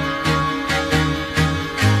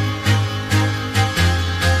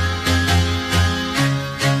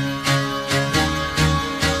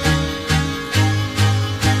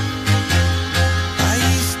 I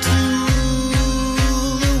used to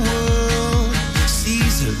rule the world,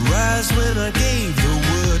 seas that rise when I gave the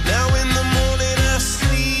word. Now in the morning I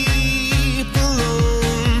sleep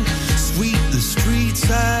alone, sweep the streets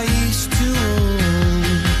I used to own.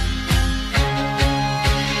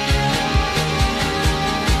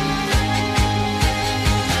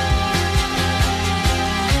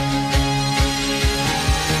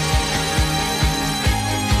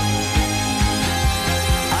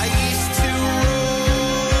 I used to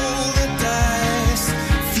roll the dice,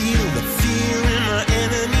 feel the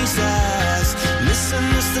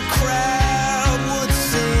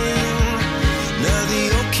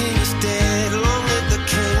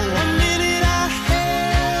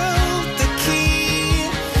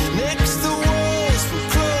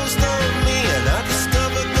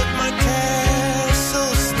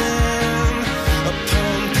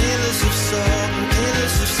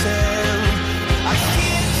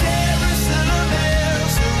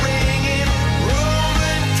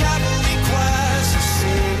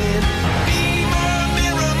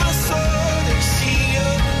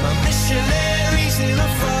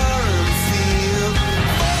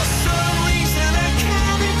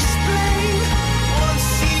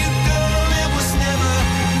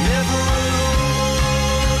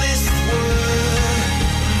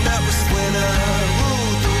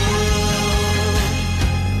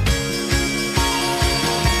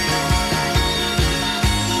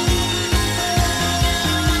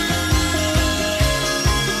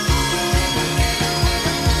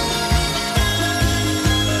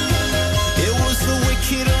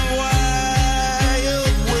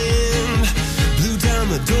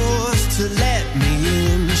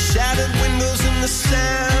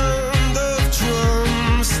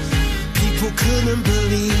couldn't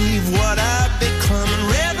believe what I'd become.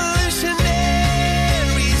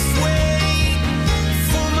 Revolutionaries wait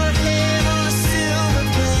for my head on a silver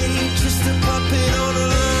plate, just a puppet on a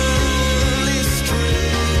lonely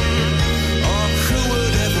string. Oh, who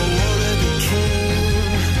would ever want to be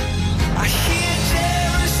king? I hear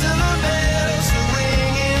Jerusalem bells are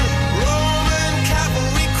ringing, Roman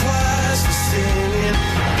cavalry choirs are singing.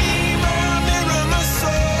 Be my mirror, my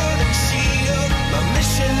sword and shield, my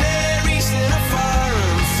missionaries in a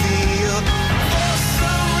foreign field. For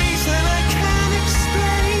some reason I can't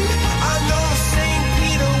explain, I know St.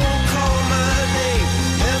 Peter won't call my name.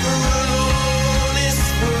 Never an honest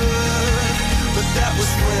word, but that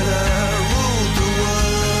was when I ruled the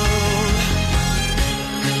world.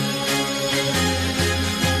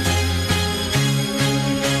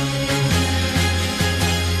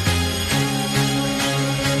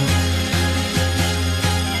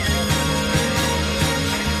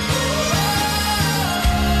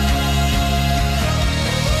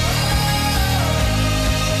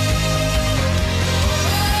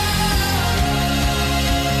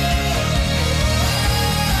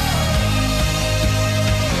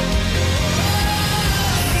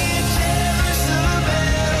 Jerusalem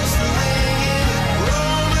bells are ringing,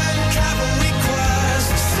 Roman cavalry choirs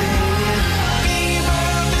are singing. Be my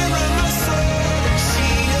mirror, my sword and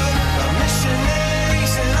shield, my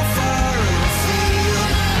missionaries in a foreign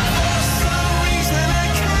field. For some reason I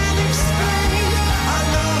can't explain, I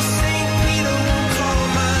know St. Peter won't call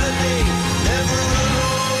my name. Never an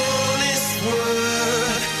honest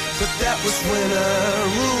word, but that was when I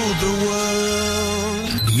ruled the world.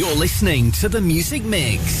 You're listening to the Music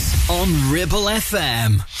Mix on Ribble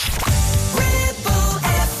FM.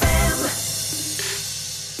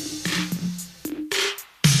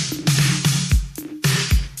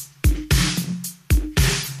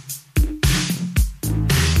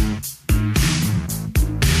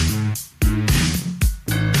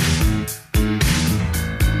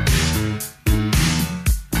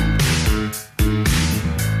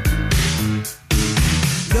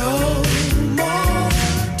 No more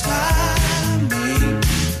timing,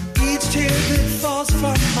 each tear that falls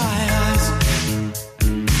from my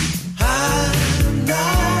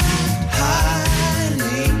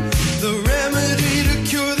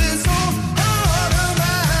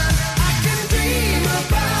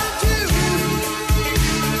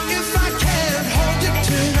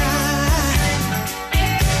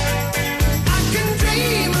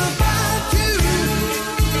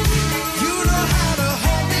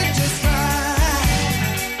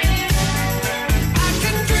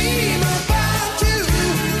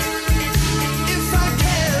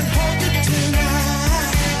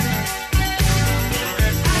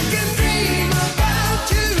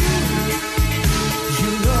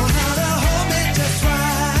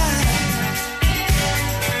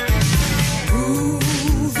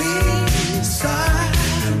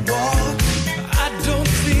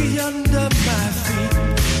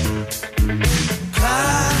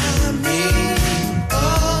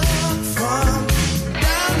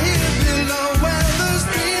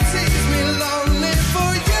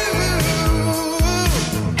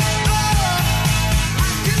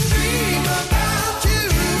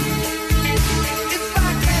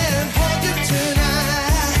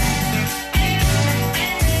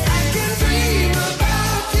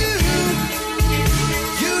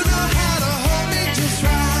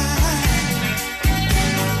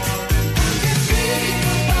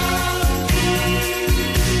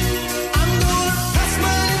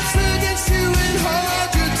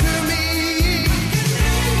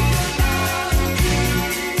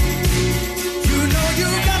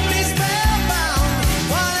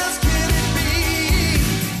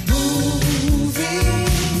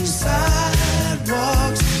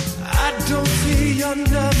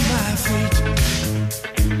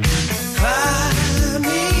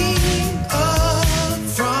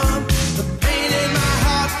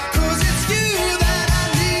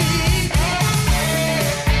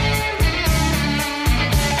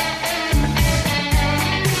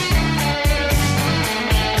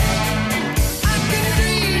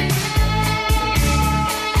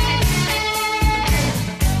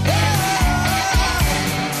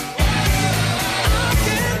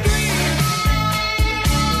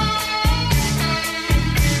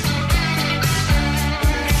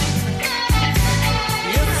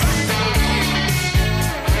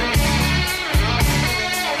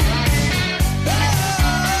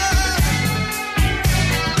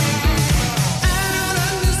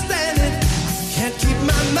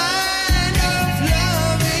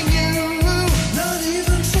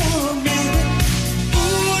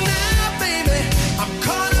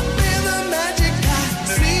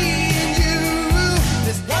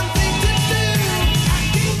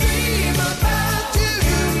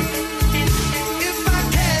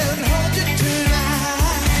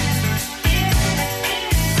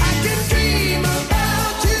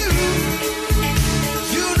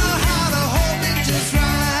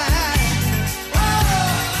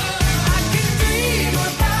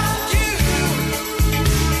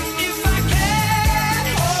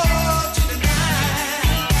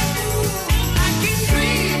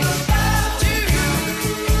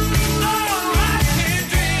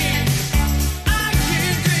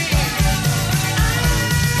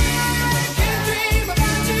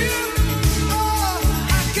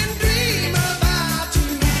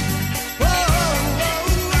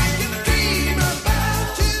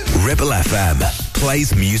Ribble FM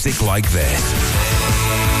plays music like this.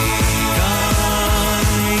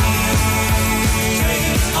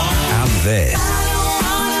 And this.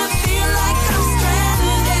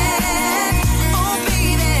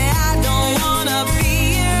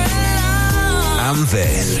 And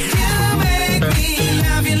this.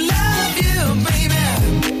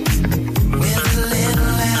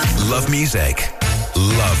 Love music.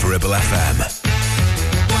 Love Ribble FM.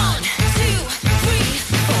 1, 2, 3,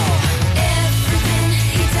 4. Everything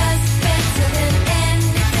he does better than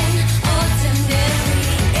anything ordinary.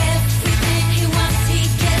 Everything he wants he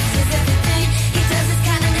gets, 'cause everything he does is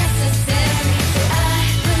kinda necessary. I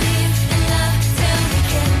believe in love till we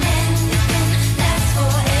can anything last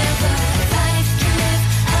forever. Life can live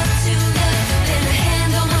up to love. Put a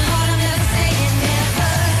hand on my heart, I'm never saying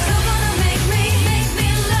never. You're gonna make me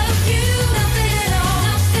love you. Nothing at all,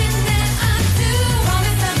 nothing that I do.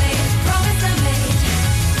 Promise I made,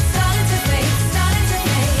 starting to fade,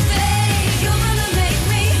 babe. You're gonna make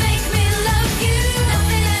me love you.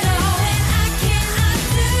 Nothing at all that I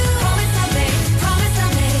do. Promise I made,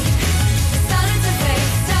 starting to fade.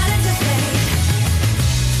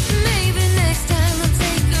 Maybe next time I'll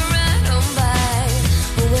take a ride on by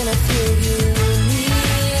when I feel you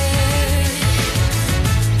near.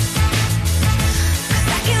 'Cause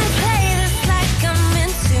I can play this like I'm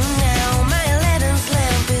meant to now. My Aladdin's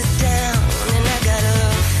lamp is down and I got a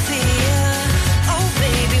fear. Oh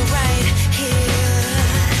baby, right here.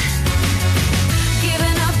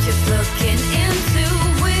 Giving up, just looking into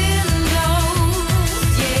windows.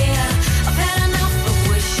 Yeah, I've had enough of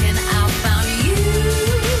wishing I found you.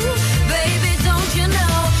 Baby, don't you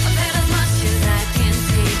know I've had as much as I can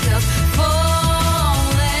take up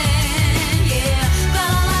falling. Yeah,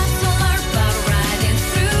 got a lot to learn about riding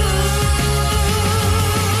through.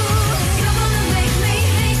 You're gonna make me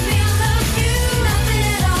love you. Nothing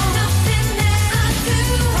at all, nothing that I do.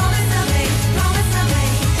 Promise I made,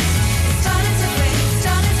 starting to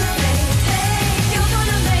fade. Hey, you're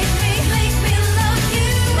gonna make me love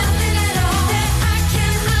you. Nothing at all that I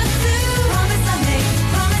do. Promise I made,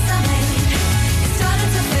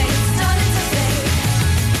 starting to fade.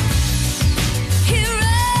 Here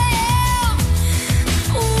I am,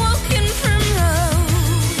 walking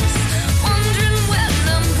primrose, wondering when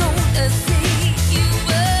I'm gonna see you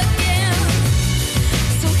again.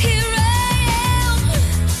 So here I am,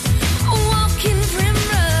 walking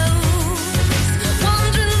primrose,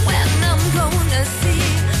 wondering when I'm gonna see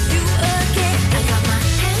you again. I got my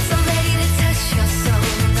hands all ready to touch your soul,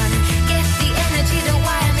 gonna get the energy to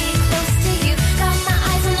wire me close to you. Got my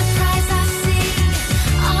eyes on the prize I see.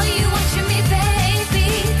 Are you watching me, baby?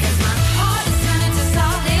 'Cause my heart is turning to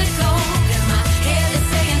solid gold, and my head is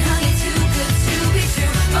saying, honey, too good to be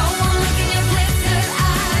true. But one look in your glittered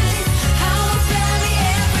eyes, how it's me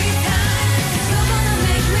every time. You're gonna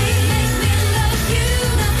make me love you.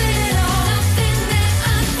 Nothing at all, nothing that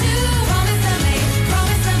I do. Promise I made,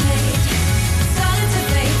 starting to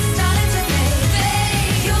fade.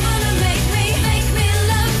 Babe, you're gonna make me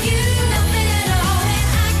love you. Nothing at all that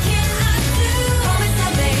I do. Promise I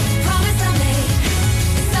made,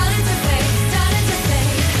 starting to fade.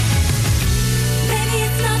 Maybe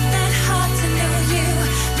it's not that hard to know you.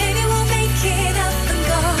 Maybe we'll make it up and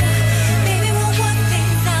go. Maybe we'll work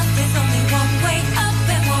things out. There's only one way up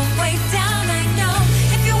and one way down. I know.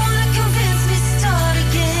 If you wanna convince me, start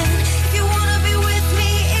again. If you wanna be with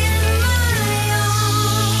me in my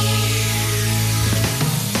arms.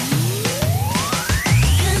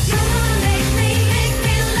 'Cause you're gonna make me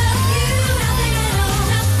love you. Nothing at all,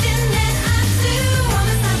 nothing that I do.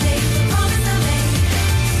 Promise I made, starting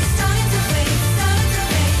to fade.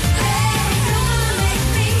 Hey, you're gonna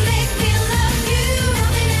make me love you.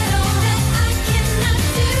 Nothing at all that I cannot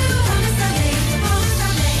do. Promise I made,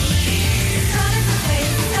 starting to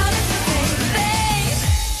fade, babe.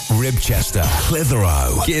 Ribchester,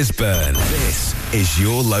 Clitheroe, Gisburn. This is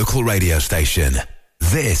your local radio station.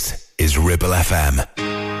 This is Ribble FM.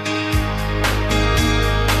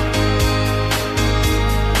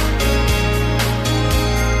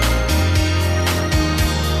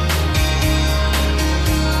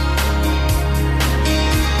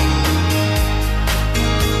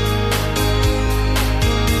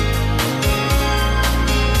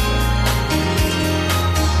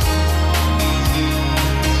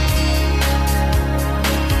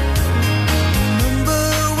 Remember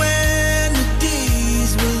when the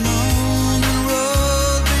days were long and rough?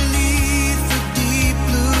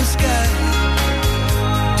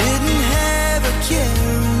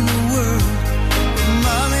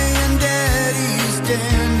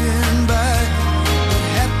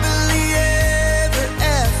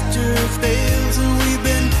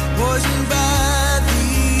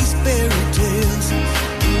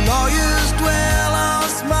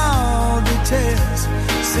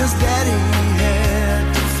 daddy had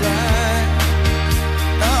to fly.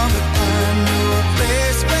 Oh, but I know a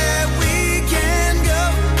place where we can go,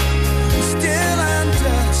 still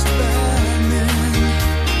untouched by men.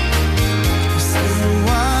 So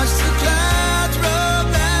watch the clouds roll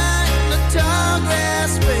by, the tall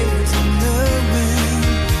grass waves in the wind.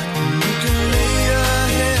 You can lay your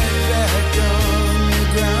head back on the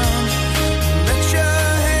ground, let your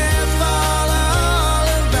hair fall all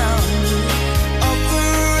around you.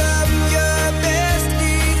 Offer up your best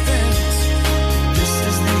defense. This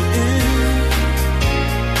is the end.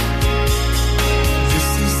 This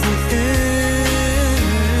is the end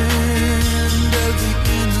of the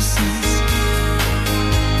innocence.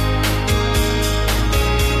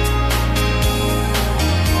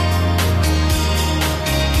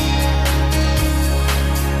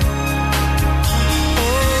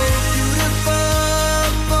 Beautiful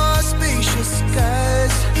for spacious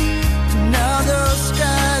skies. Now those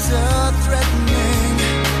skies are threatening.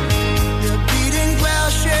 They're beating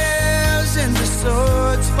plowshares into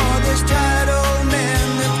swords for this tired old man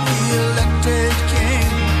that we elected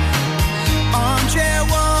king. Armchair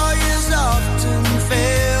warriors often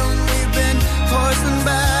fail, and we've been poisoned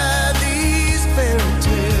by these fairy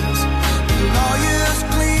tales. The lawyers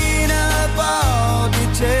clean up all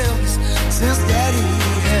details since daddy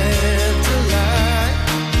had to lie.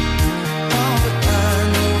 Oh, but I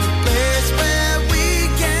know a place where we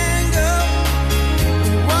can go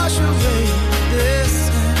and wash away this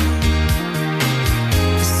sin.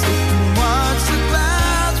 Sit and watch the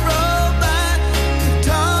clouds roll by, the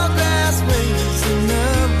tall grass waves in the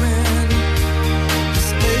wind.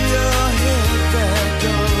 Just lay your head back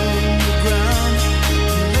on the ground,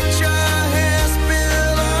 let your hair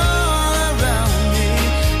spill all around me.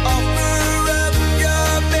 Offer up your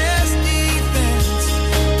best defense.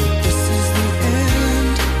 This is the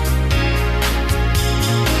end.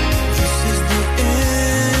 This is the end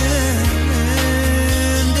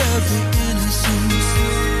of the innocence.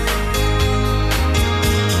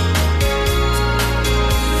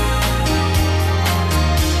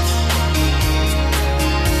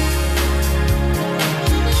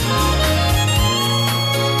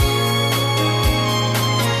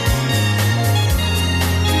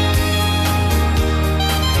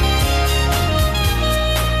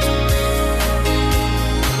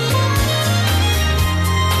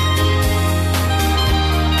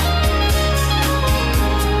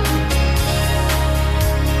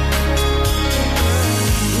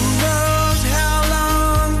 Who knows how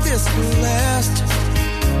long this will last?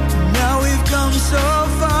 Now we've come so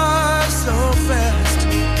far, so fast.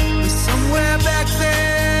 But somewhere back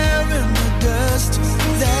there in the dust,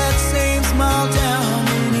 that same small town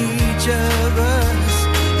in each of us.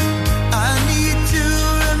 I need to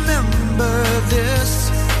remember this.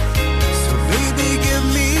 So baby, give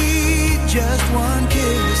me just one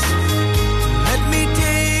kiss. Let me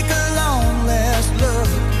take a long last look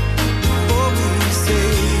before we say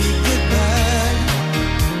goodbye.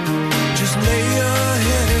 Just lay your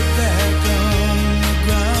head back on the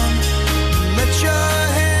ground, let your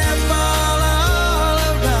hair fall all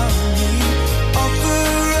around me. Offer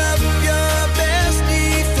up your best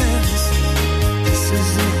defense. This is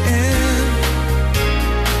the end.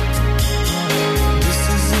 This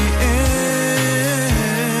is the end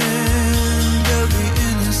of the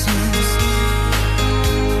innocence.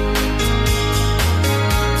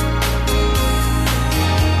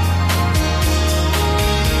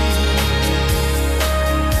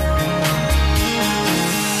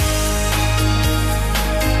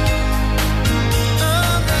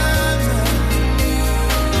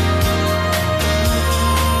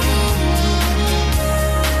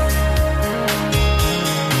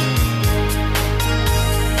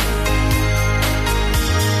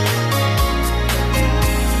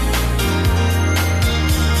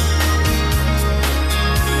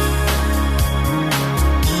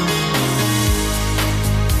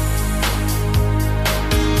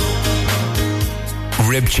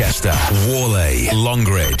 Ribchester, Worley,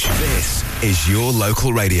 Longridge. This is your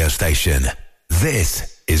local radio station.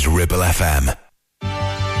 This is Ribble FM.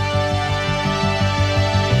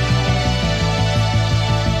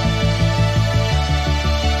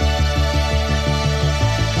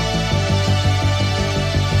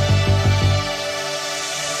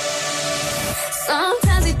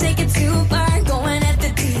 Sometimes you take it too far, going at the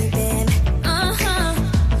deep end.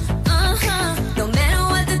 No matter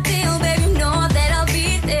what the deal, baby, know that I'll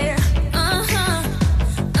be there.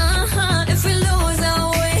 If we lose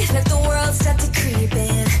our way, let the world start to creep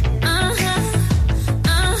in.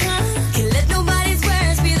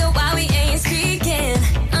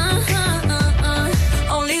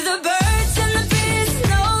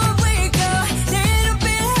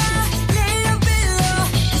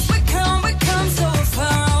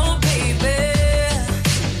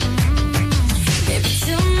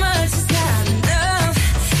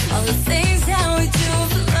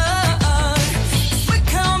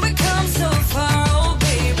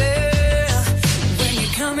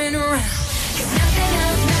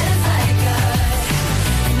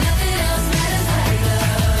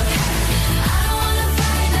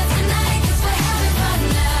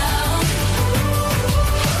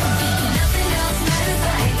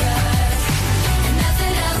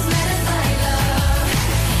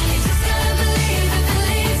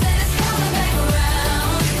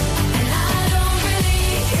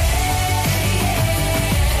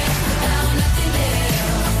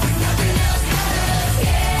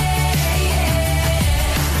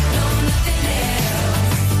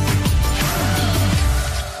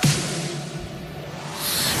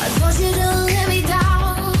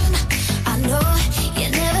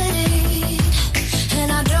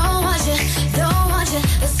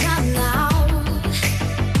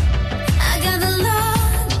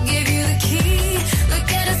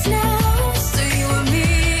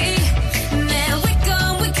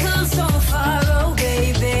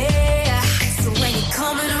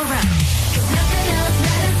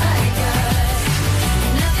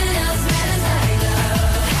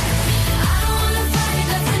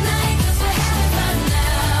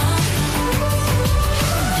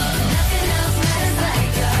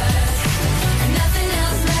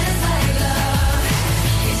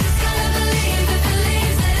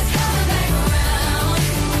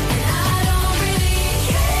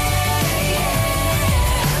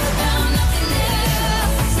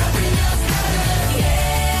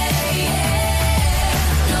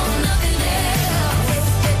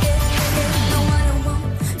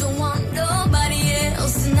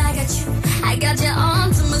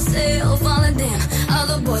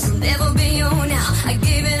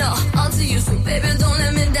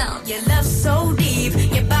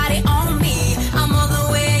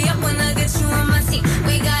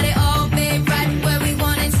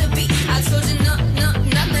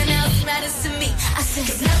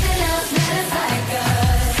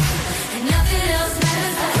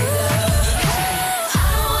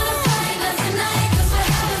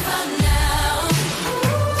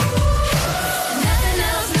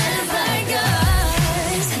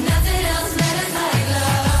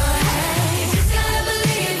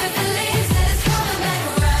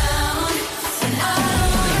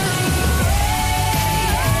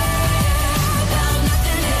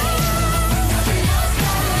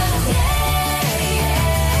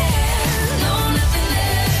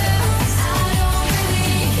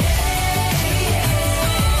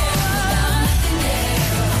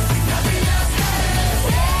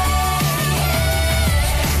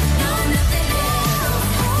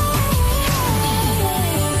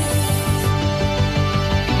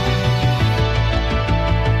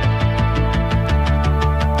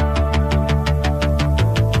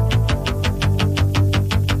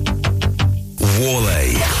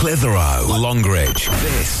 Clitheroe, Longridge.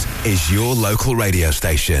 This is your local radio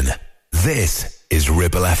station. This is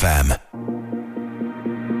Ribble FM.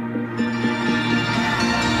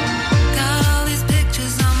 Got all these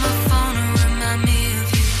pictures on my phone to remind me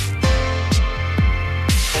of you.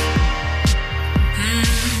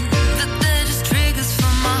 But they're just triggers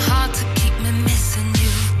from my heart to keep me missing you.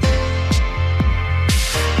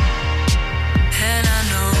 And I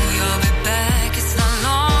know you'll be back. It's not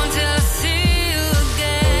long till I see you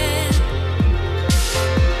again.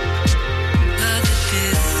 But the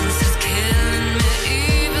distance is killing me,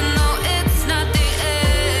 even though it's not the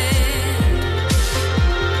end.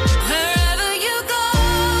 Wherever you go,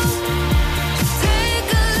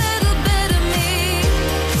 take a little bit of me.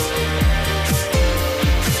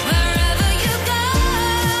 Wherever you go,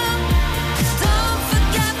 don't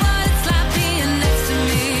forget what it's like being next to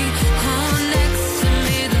me. Oh, next to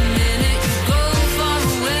me. The minute you go far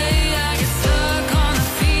away, I get stuck on the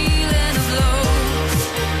feeling of low.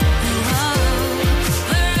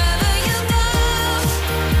 Wherever you go,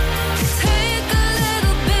 take a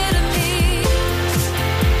little bit of me.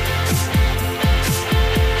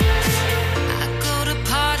 I go to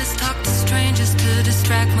parties, talk to strangers to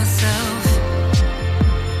distract myself.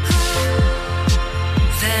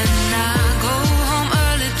 Then I go home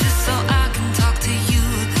early just so I can talk to you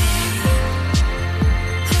again.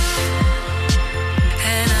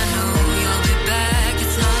 And I know you'll be back.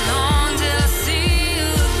 It's not long till I see you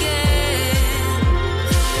again.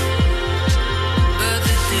 But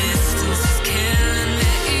the distance is killing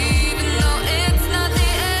me, even though it's not the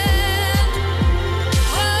end.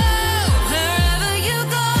 Whoa, wherever you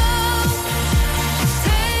go,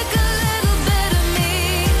 take a little bit of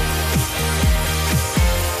me.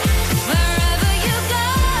 Wherever you go,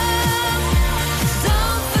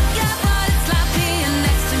 don't forget what it's like being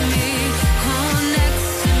next to me. Oh,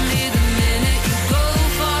 next to me. The minute you go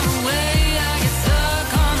far away, I get stuck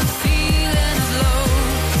on the feeling of low.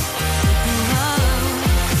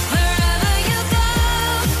 Wherever you go,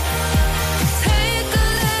 take a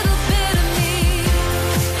little bit of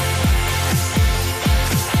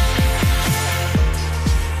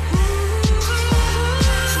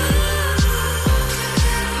me.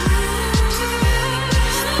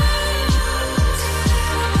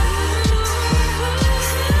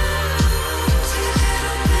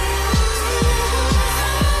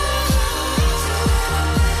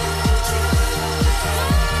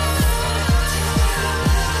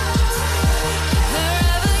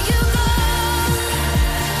 Wherever you go,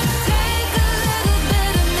 take a little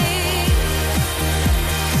bit of me.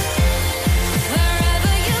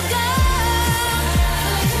 Wherever you go,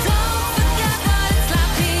 don't forget what it's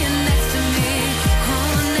like being next to me.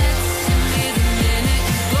 Oh, next to me. The minute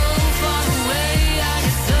you go far away, I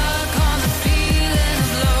get stuck on the feeling of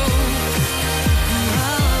low.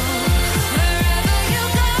 Wherever you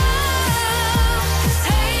go,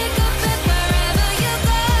 take a bit wherever you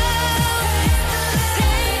go.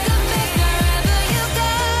 Take a bit wherever you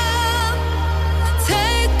go.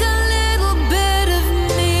 Take a little bit of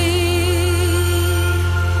me.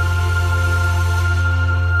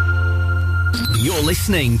 You're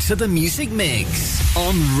listening to the Music Mix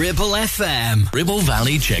on Ribble FM. Ribble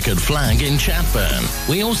Valley Checkered Flag in Chatburn.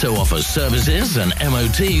 We also offer services and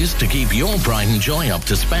MOTs to keep your pride and joy up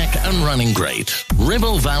to spec and running great.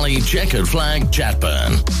 Ribble Valley Checkered Flag,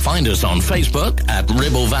 Chatburn. Find us on Facebook at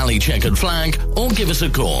Ribble Valley Checkered Flag or give us a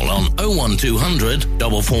call on 01200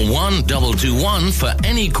 441 221 for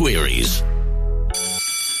any queries.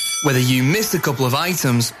 Whether you missed a couple of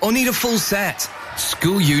items or need a full set,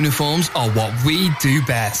 school uniforms are what we do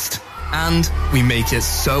best. And we make it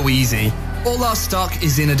so easy. All our stock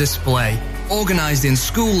is in a display, organised in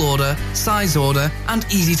school order, size order, and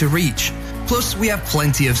easy to reach. Plus, we have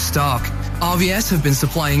plenty of stock. RVS have been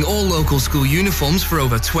supplying all local school uniforms for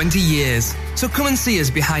over 20 years. So come and see us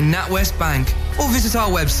behind NatWest Bank or visit our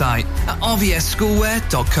website at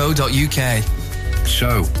rvsschoolwear.co.uk.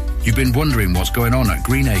 So, you've been wondering what's going on at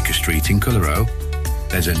Greenacre Street in Clitheroe?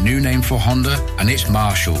 There's a new name for Honda, and it's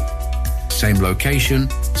Marshall. Same location,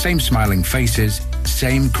 same smiling faces,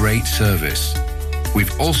 same great service.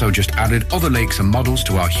 We've also just added other lakes and models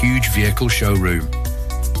to our huge vehicle showroom.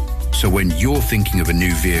 So when you're thinking of a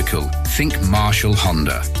new vehicle, think Marshall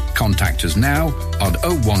Honda. Contact us now on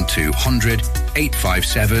 01200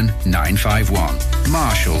 857 951.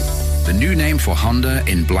 Marshall, the new name for Honda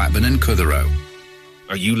in Blackburn and Clitheroe.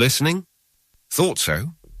 Are you listening? Thought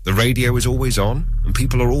so. The radio is always on and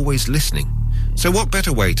people are always listening. So what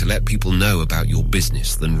better way to let people know about your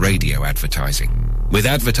business than radio advertising? With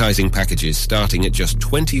advertising packages starting at just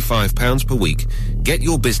 £25 per week, get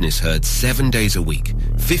your business heard 7 days a week,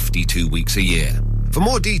 52 weeks a year. For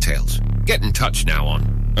more details, get in touch now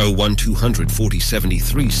on 01200 40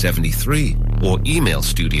 73 73 or email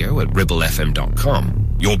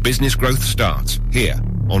studio@ribblefm.com. Your business growth starts here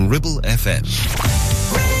on Ribble FM.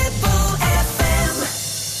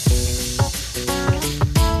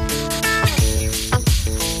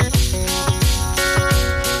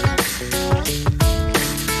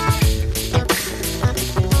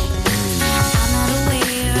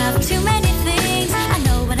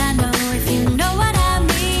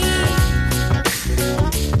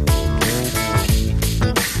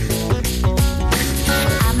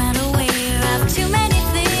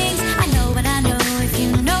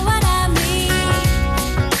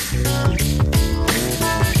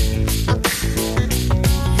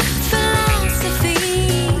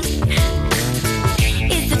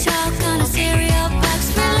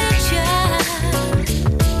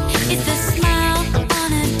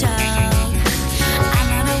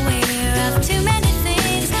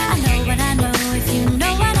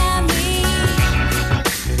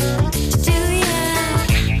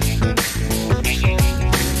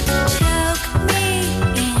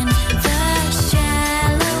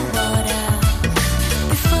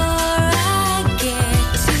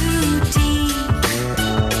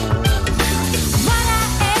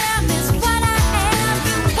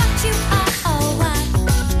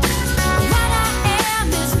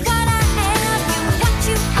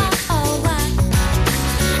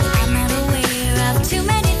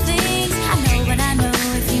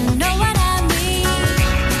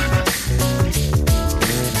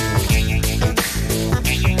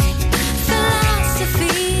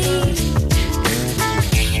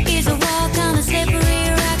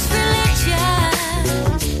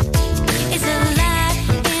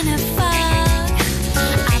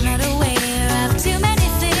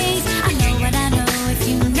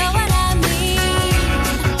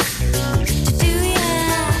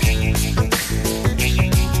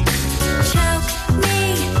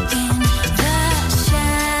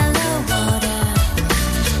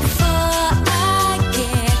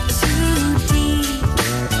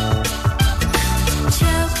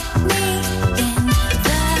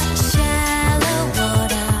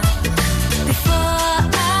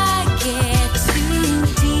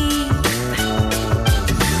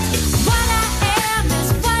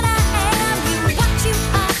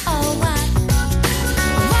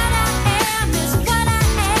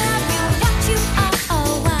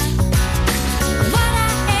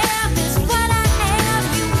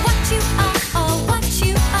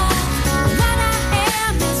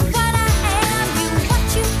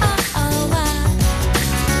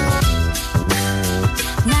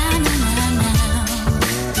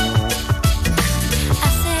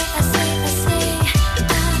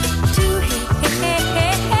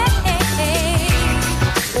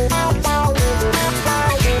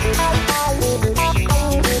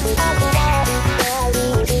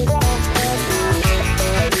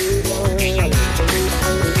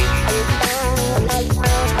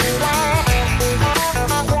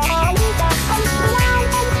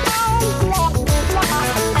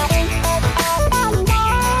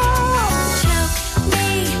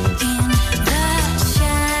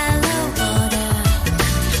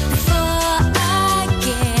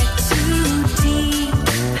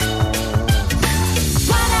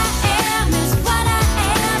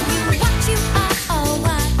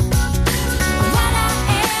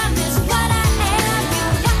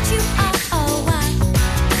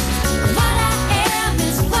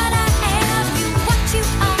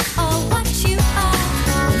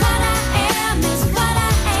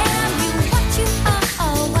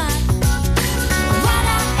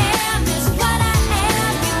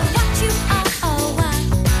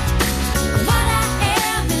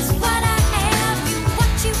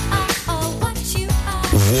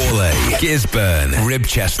 Gisburn,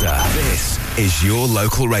 Ribchester. This is your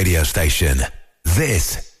local radio station.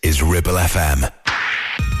 This is Ribble FM.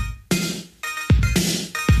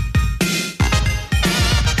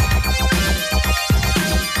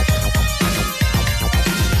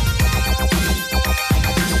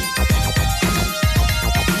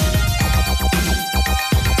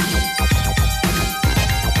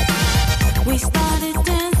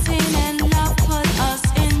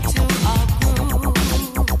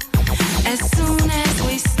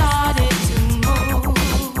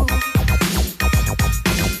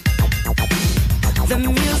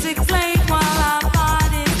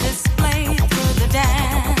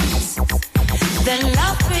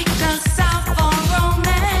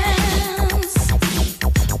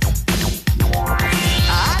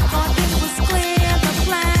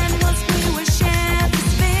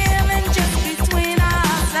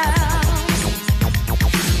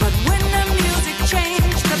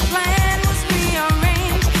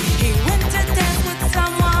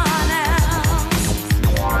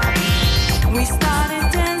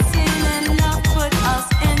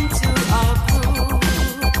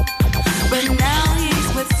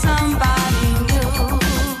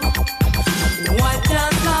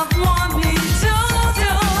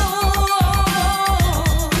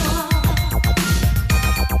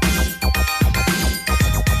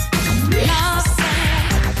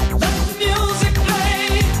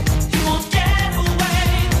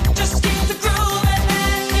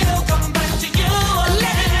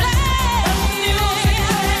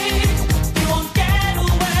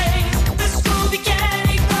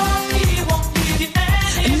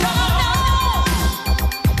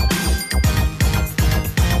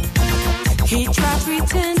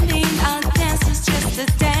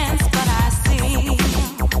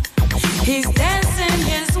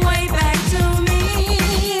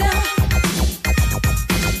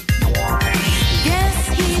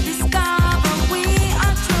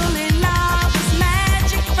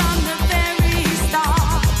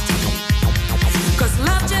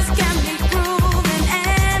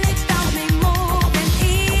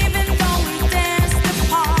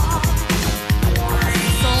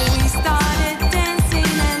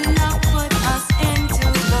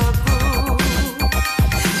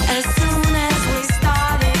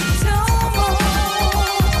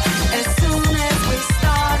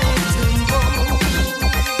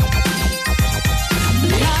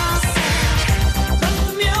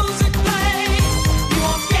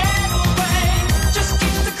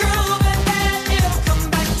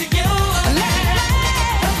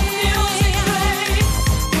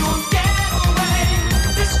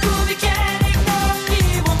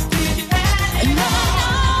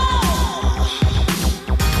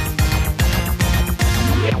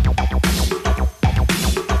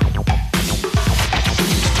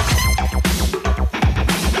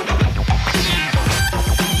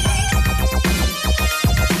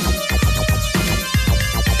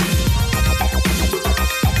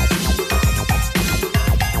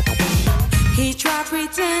 start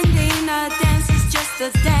pretending a dance is just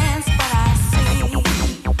a dance, but I see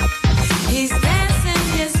he's dancing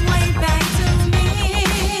his way back to me.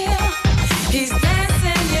 He's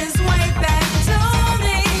dancing his way back to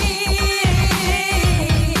me.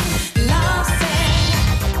 Love said,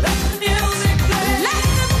 let the music play. Let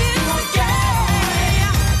the music play.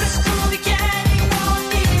 This groovy cat, he won't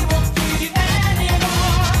need you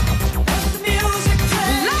anymore. Let the music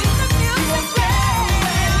play. Let the music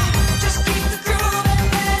play. Just keep the groove and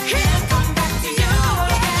then he'll come back to you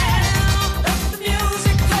again. Let the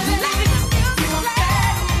music play. Let the music play.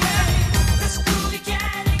 This groovy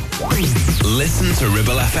cat, he Listen to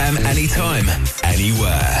Ribble FM anytime,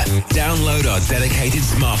 anywhere. Download our dedicated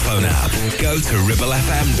smartphone app. Go to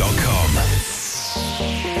ribblefm.com.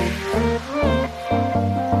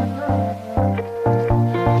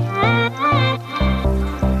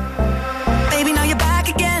 Baby, now you're back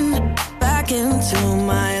again, back into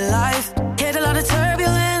my life. Hit a lot of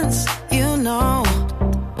turbulence, you know.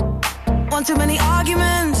 One too many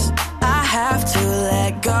arguments, I have to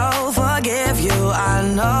let go. Forgive you, I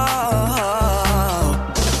know.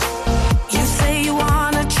 You say you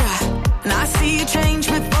wanna try, and I see you change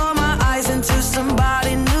before my eyes into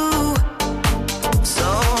somebody new. So,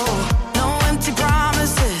 no empty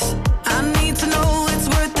promises. I need to know it's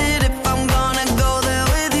worth it if I'm gonna go there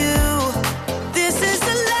with you. This is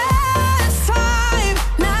the last time,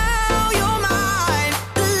 now you're mine.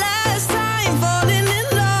 The last time falling in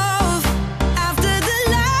love. After the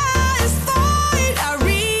last fight, I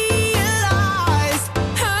realized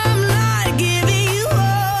I'm not giving you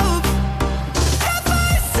hope. The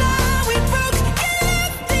first time we broke, you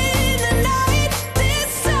left in the night.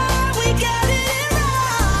 This time we got it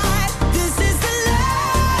right. This is the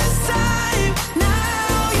last time,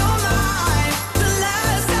 now you're mine. The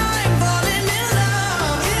last time falling in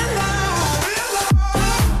love,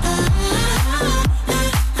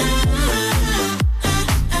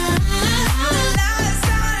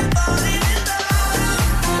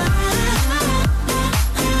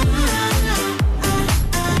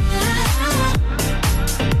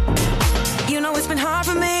 You know it's been hard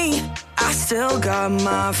for me. I still got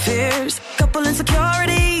my fears, couple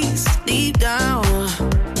insecurities deep down.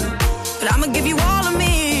 But I'ma give you all of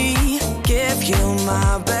me, give you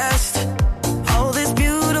my best. Oh, this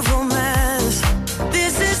beautiful mess.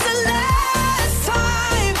 This is the last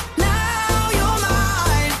time, now you're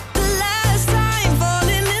mine. The last time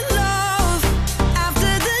falling in love.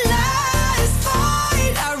 After the last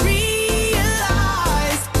fight, I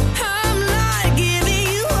realized I'm not giving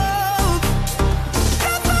you hope.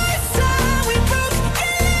 The first time we broke,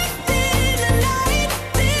 you left in the night.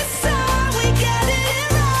 This time we got it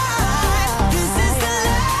right. This is the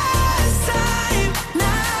last time,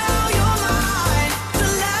 now you're mine. The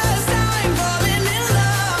last time falling in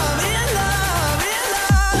love, in love, in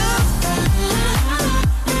love.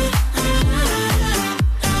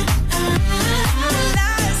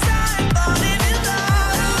 Last time falling in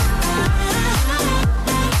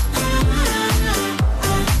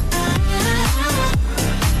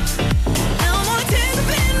No more tears up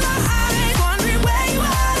in my eyes, wondering where you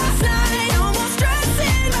are last night. No more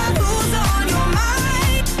stressing about who's on your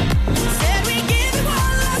mind. Said we give it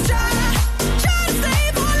one last try, try to stay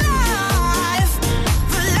for life,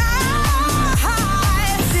 for life.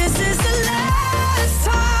 This is the last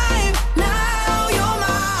time, now you're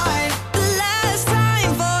mine. The last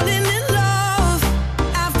time falling in love.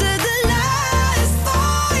 After the last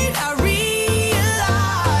fight, I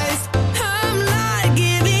realized I'm not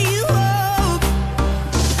giving you hope.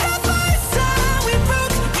 The first time we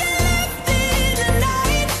broke, you left in the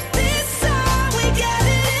night. This time we got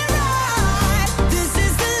it right. This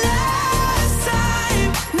is the last time,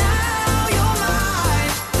 now you're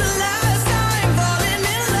mine. The last time falling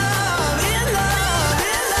in love, in love,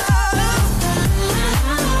 in love.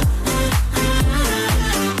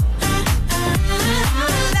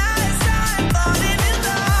 Last time falling in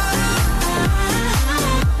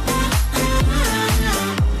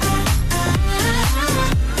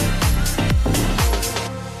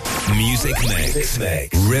Music Mix.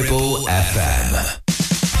 Ribble FM.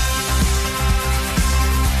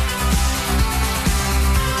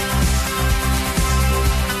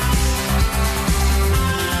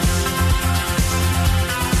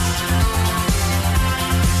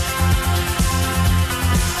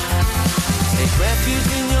 Take refuge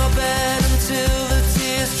in your bed until the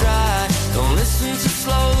tears dry. Don't listen to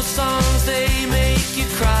slow songs, they make you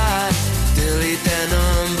cry. Delete their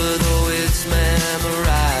number, though it's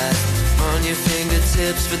memorized on your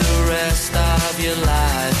fingertips for the rest of your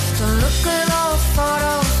life. Don't look at old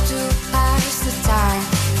photos to pass the time.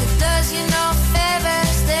 It does you no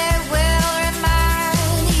favors, they will remind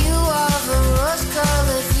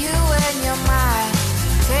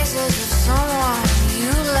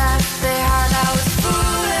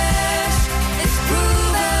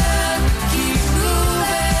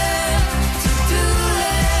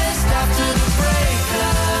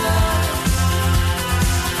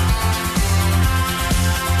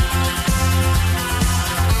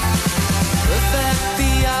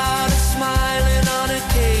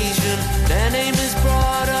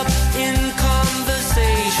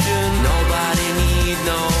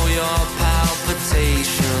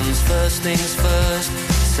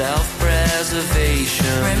self-preservation.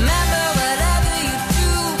 Remember, whatever you do,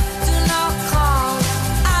 do not call.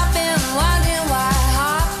 I've been wondering why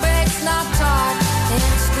heartbreak's not taught in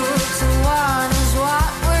school. To warn is what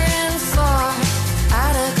we're in for.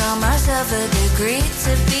 I'd have got myself a degree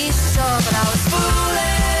to be sure, but I was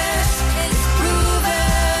foolish. It's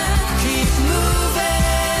proven. Keep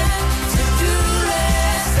moving. To-do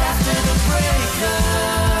list after the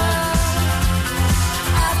breakup.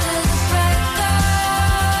 After the breakup.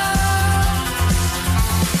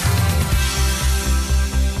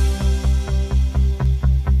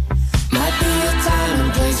 Might be a time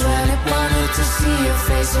and place when it wanted to see your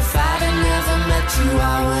face. If I'd have never met you, I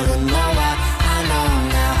wouldn't know what I know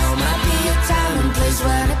now. Might be a time and place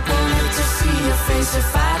when it wanted to see your face. If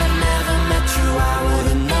I'd have never met you, I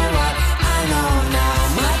wouldn't know what I know now.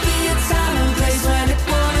 Might be a time and place when it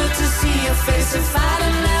wanted to see your face. If I'd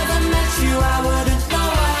have never met you, I wouldn't know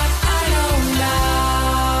what I know now.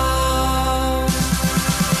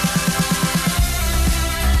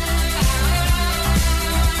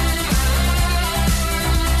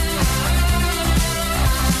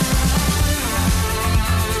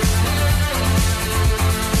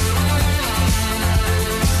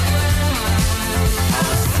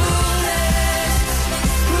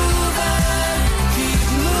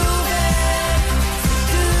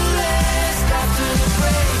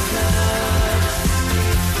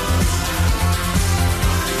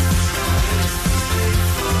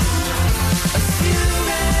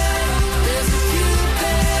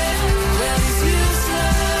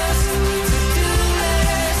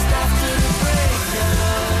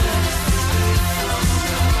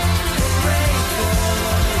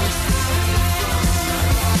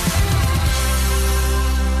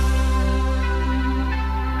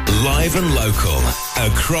 Live and local,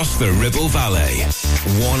 across the Ribble Valley.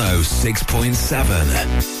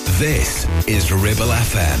 106.7. This is Ribble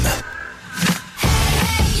FM.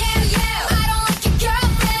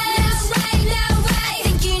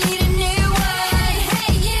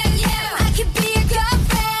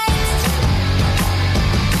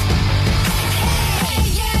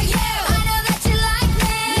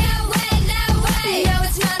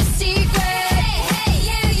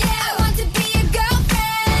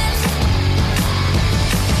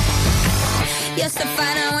 You're so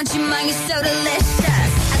fine, I want you mine, you're so delicious.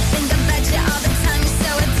 I think about you all the time, you're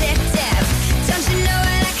so addictive. Don't you know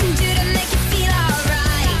what I can do to make you feel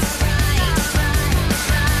alright?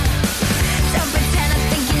 Don't pretend I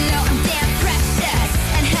think you know I'm damn precious.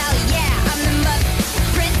 And hell yeah, I'm the mother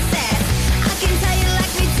princess. I can tell you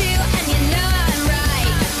like me too, and you know I'm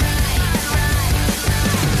right.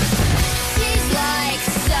 She's like,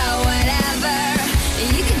 so whatever,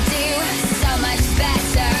 you can do so much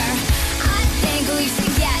better. We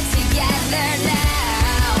should get together now.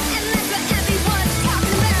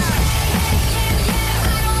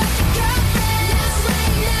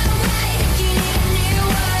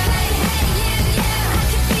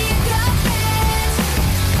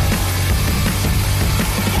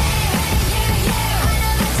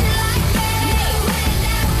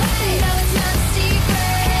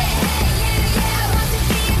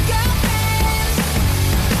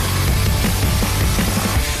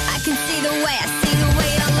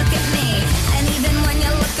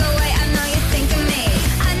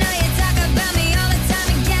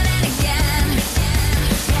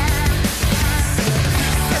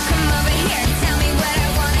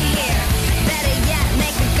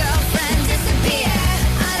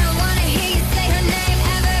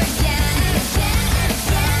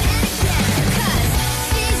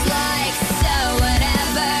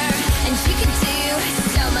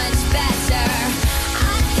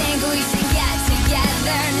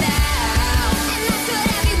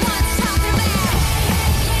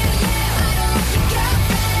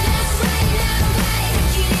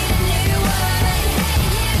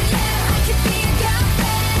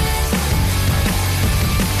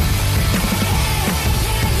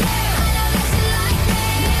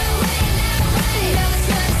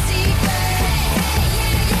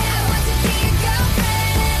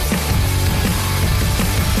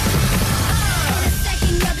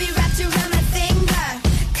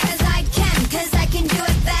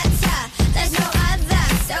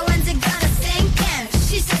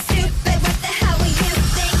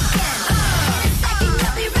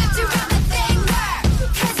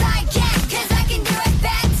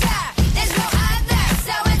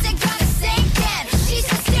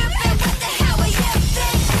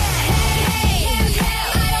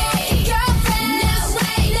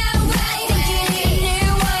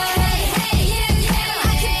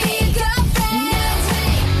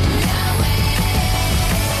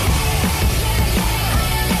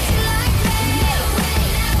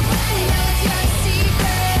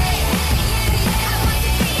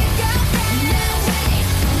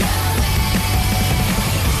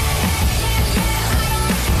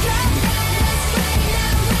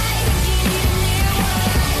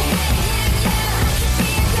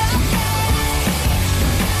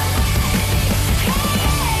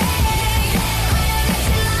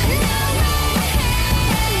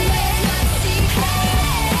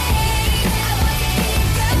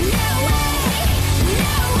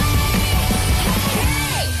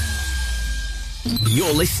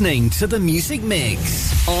 You're listening to The Music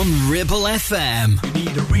Mix on Ribble FM. You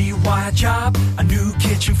need a rewire job, a new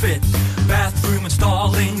kitchen fit, bathroom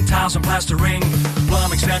installing, tiles and plastering,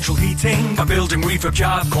 plumbing, central heating, a building refurb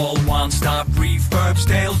job. Call One Stop Refurbs,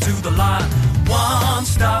 Dale to the lot. One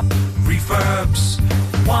Stop Refurbs.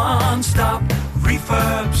 One Stop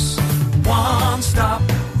Refurbs. One Stop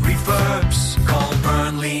Refurbs. Call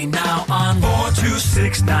Burnley now on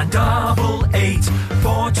 426-988.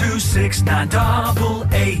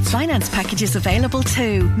 426-988. Finance packages available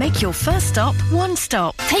too. Make your first stop One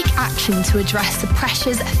Stop. Take action to address the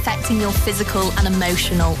pressures affecting your physical and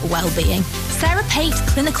emotional well-being. Sarah Pate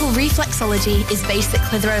Clinical Reflexology is based at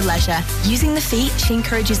Clitheroe Leisure. Using the feet, she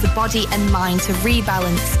encourages the body and mind to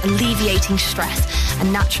rebalance, alleviating stress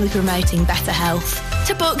and naturally promoting better health.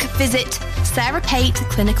 To book, visit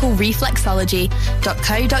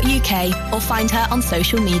sarahpateclinicalreflexology.co.uk or find her on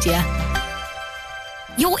social media.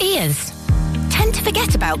 Your ears. Tend to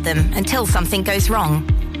forget about them until something goes wrong.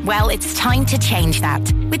 Well, it's time to change that.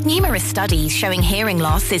 With numerous studies showing hearing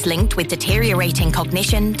loss is linked with deteriorating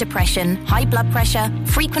cognition, depression, high blood pressure,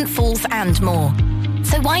 frequent falls and more.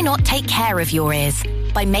 So why not take care of your ears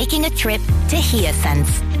by making a trip to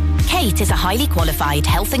HearSense? Kate is a highly qualified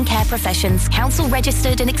health and care professions, council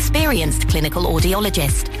registered and experienced clinical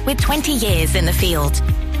audiologist with 20 years in the field.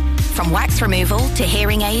 From wax removal to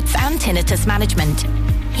hearing aids and tinnitus management,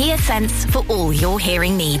 HearSense for all your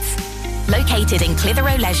hearing needs. Located in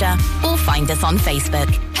Clitheroe Leisure or find us on Facebook.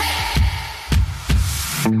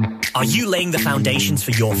 Are you laying the foundations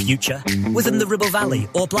for your future? Within the Ribble Valley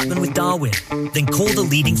or Blackburn with Darwin? Then call the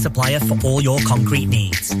leading supplier for all your concrete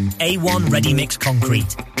needs. A1 Ready Mix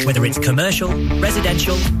Concrete. Whether it's commercial,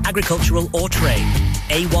 residential, agricultural or trade,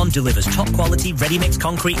 A1 delivers top quality ready mix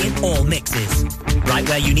concrete in all mixes. Right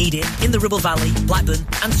where you need it, in the Ribble Valley, Blackburn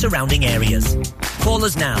and surrounding areas. Call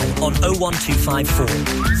us now on 01254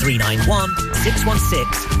 391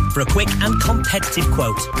 616 for a quick and competitive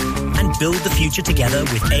quote. And build the future together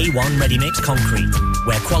with A1 Ready Mix Concrete,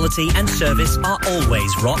 where quality and service are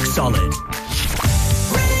always rock solid.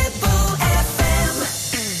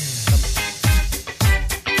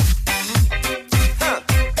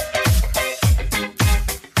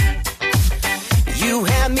 You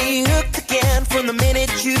had me hooked again from the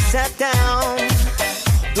minute you sat down.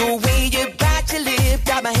 The way you bite your lip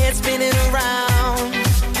got my head spinning around.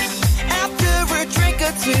 After a drink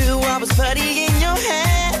or two, I was putty in your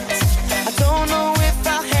hands. I don't know if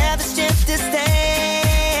I'll have the strength to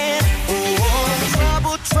stand. Oh,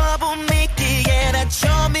 trouble, troublemaker, yeah, that's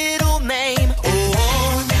your middle name.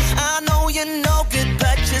 Oh, I know you're no good,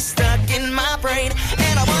 but you're stuck in my brain.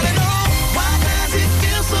 And I wanna know, why does it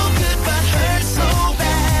feel so good but hurt so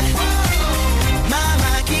bad? My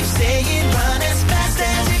mind keeps saying run as fast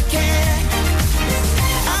as you can.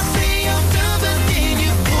 I say I'm done, but then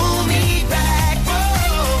you pull me back.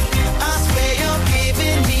 Whoa, I swear you're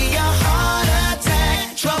giving me a heart attack.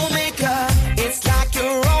 Troublemaker, it's like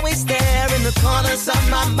you're always there in the corners of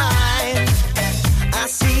my mind. I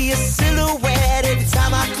see a silhouette every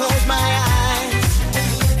time I close my eyes.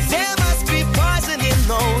 There must be poison in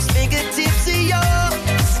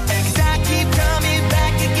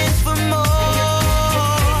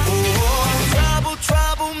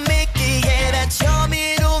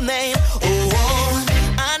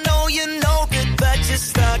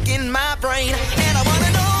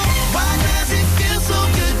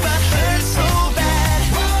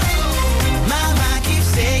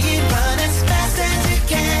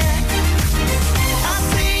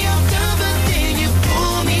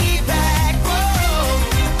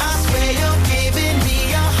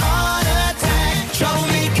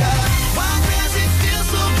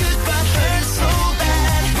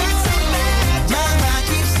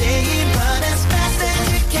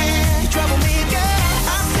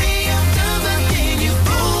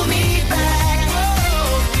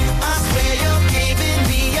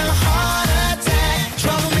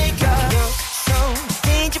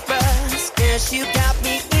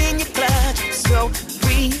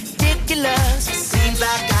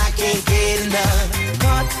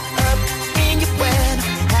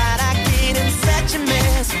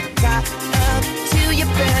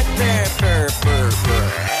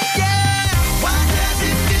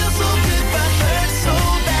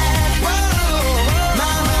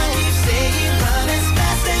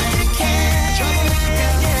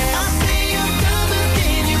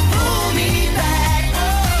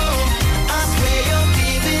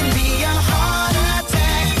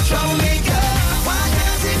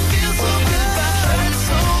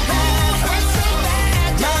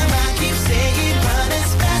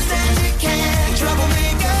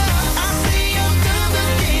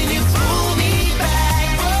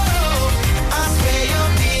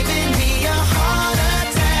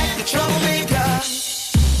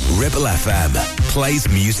Ribble FM plays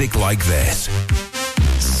music like this.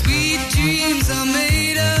 Sweet dreams are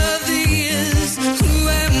made of these. Who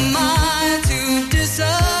am I to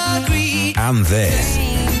disagree? And this.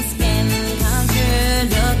 Dreams can come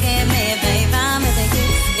true. Look at me, babe, I'm with you.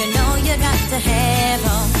 You know you got to have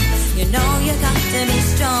hope. You know you got to be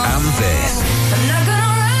strong. And this. I'm not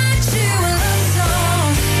gonna write you a love song,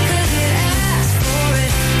 'cause you asked for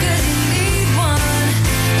it, 'cause you need one.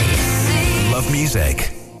 You see. Love music.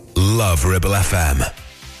 Love Ribble FM.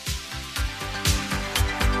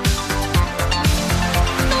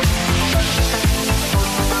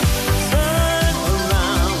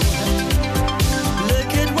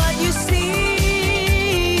 Look at what you see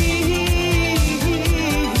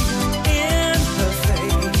in her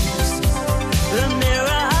face, the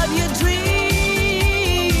mirror of your dream.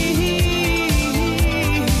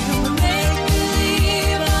 Make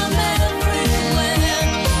believe I'm everywhere,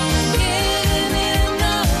 getting in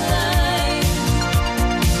the light.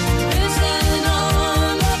 Written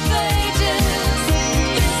on the pages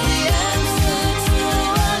is the answer to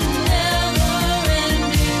a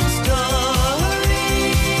never-ending story.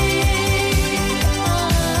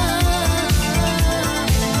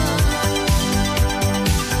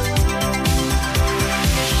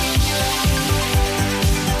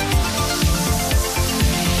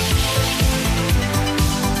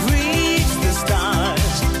 Reach the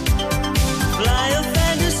stars, fly a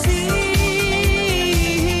fantasy,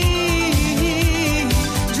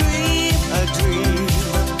 dream a dream,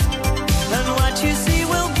 and what you see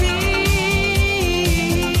will be.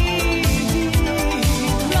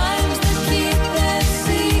 Rhymes that keep their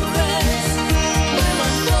secrets will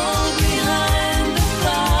unfold behind the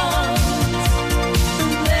clouds.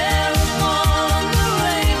 There upon the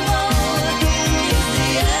rainbow is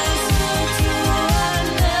the answer to a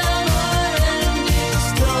never-ending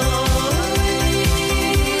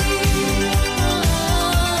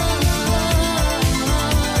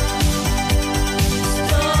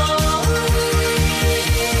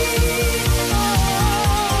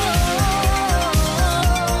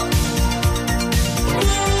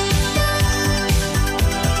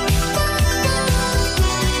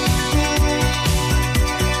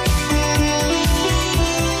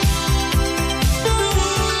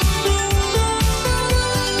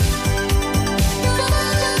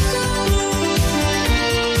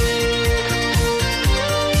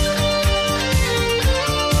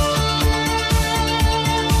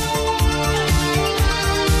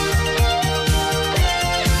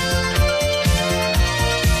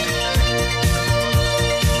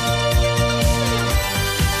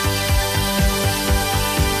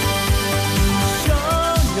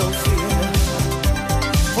Show no fear,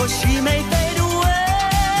 for she may fade away.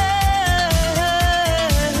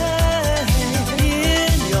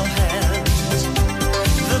 In your hands,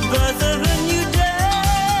 the birth of a new day.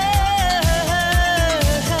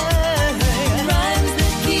 Rhymes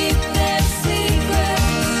that keep their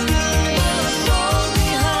secrets will unfold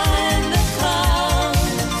behind the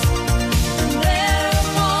clouds. And there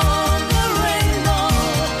upon the rainbow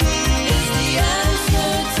is the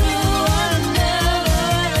answer to a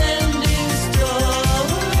never-ending story.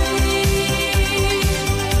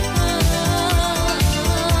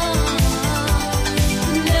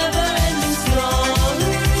 Never-ending story.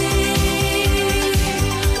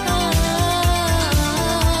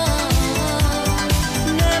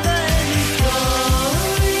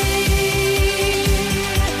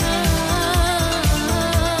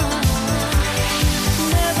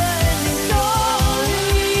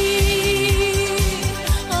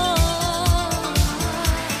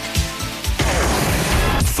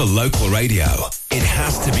 For local radio, it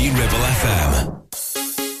has to be Ribble FM.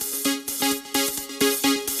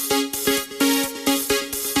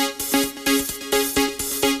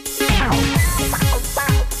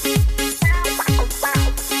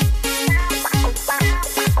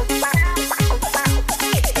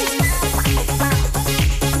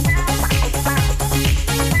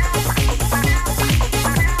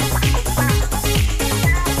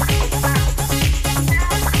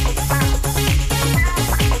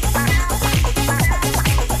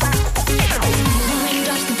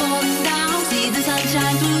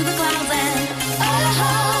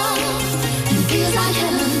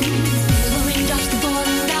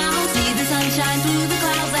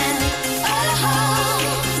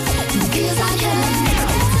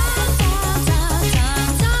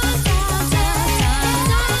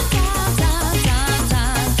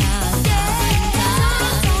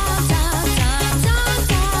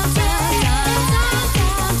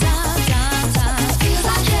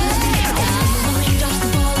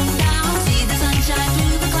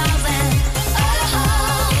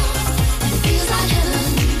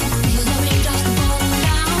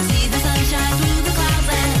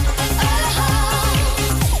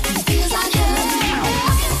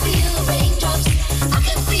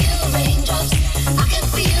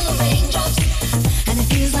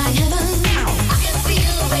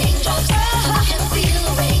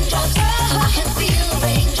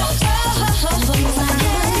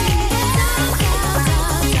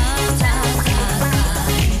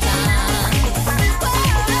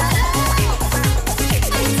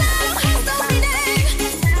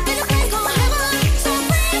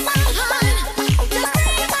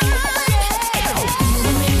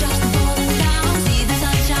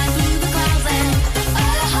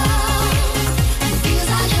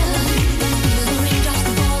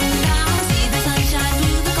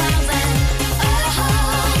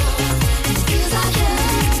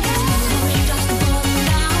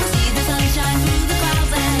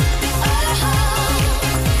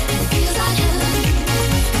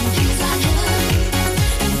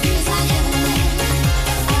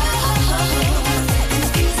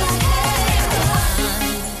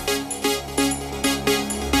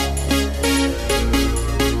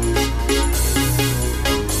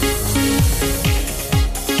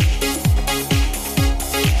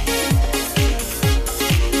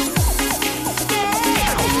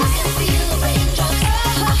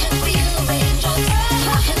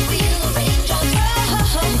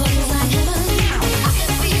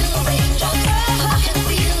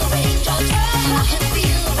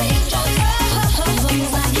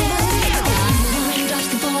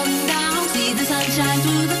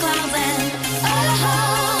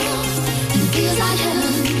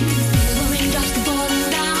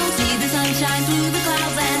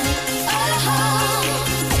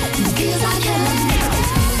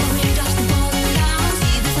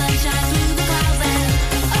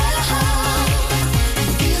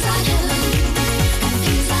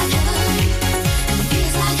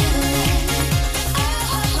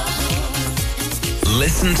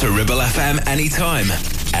 Listen to Ribble FM anytime,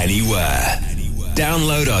 anywhere.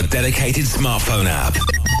 Download our dedicated smartphone app.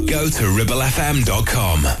 Go to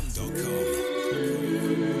ribblefm.com.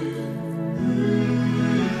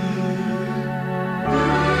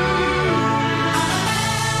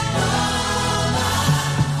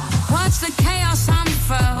 Watch the chaos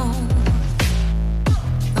unfold.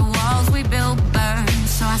 The walls we built burn.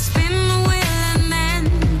 So I spin the wheel and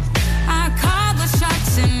then I call the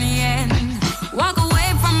shots in the end. Walk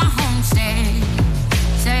away from my homestay.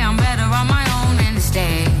 Say I'm better on my own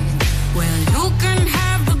instead. Well, you can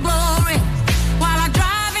have the glory while I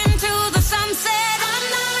drive into the sunset. I'm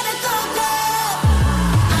not a go-go.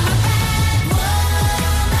 I'm a bad woman.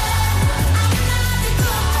 I'm not a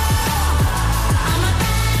go-go. I'm a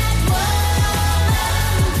bad woman.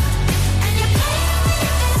 And you play me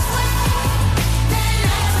this way. Then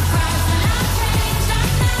act surprised when I change. I'm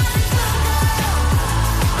not a go-go.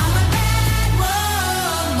 I'm a bad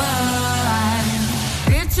woman.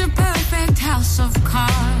 Picture perfect house of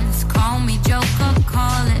cards. Call me Joker,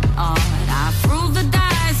 call it art. I threw the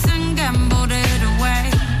dice and gambled it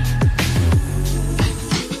away.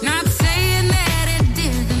 Not saying that it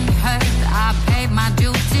didn't hurt. I paid my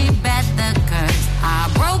duty, bet the curse. I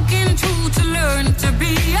broke into to learn to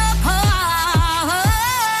be a part.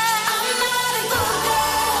 I'm not a good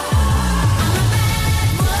girl. I'm a bad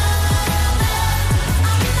woman.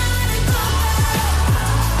 I'm not a good girl.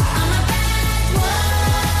 I'm a bad woman.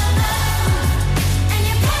 And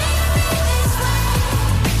you play me this way.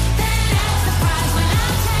 Then act surprised when I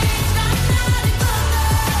change. I'm not a good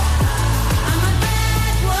girl. I'm a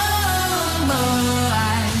bad woman.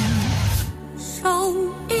 So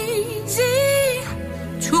easy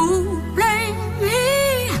to blame me,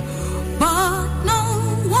 but no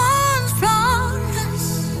one's flawless.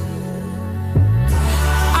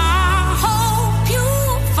 I hope you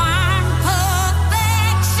find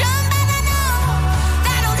perfection, but I know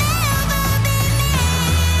that'll never be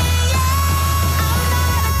me. I'm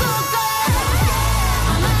not a good girl.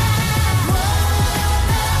 I'm a bad woman.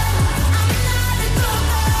 I'm not a good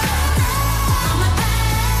girl. I'm a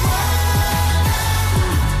bad woman.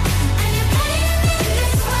 And you play me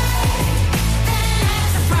this way. Then act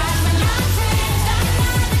surprised when I change. I'm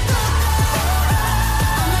not a good girl.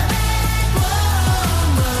 I'm a bad woman.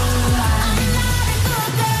 I'm not a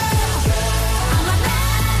good girl. I'm a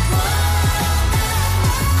bad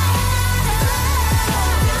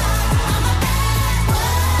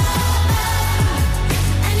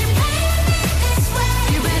and you play me this way.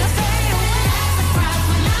 You better say it when act surprised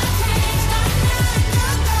when I change. I'm not a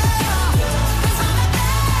good girl. 'Cause I'm a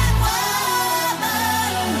bad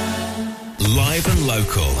woman. Live and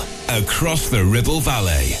local, across the Ribble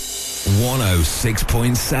Valley.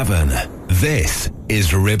 106.7. This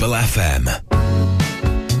is Ribble FM.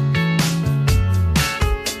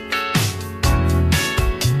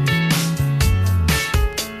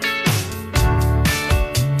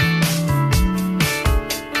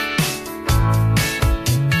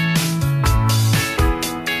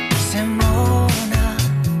 Simona,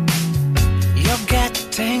 you're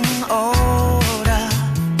getting older.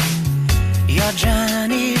 Your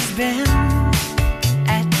journey's been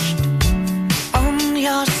etched on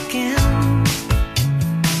your skin.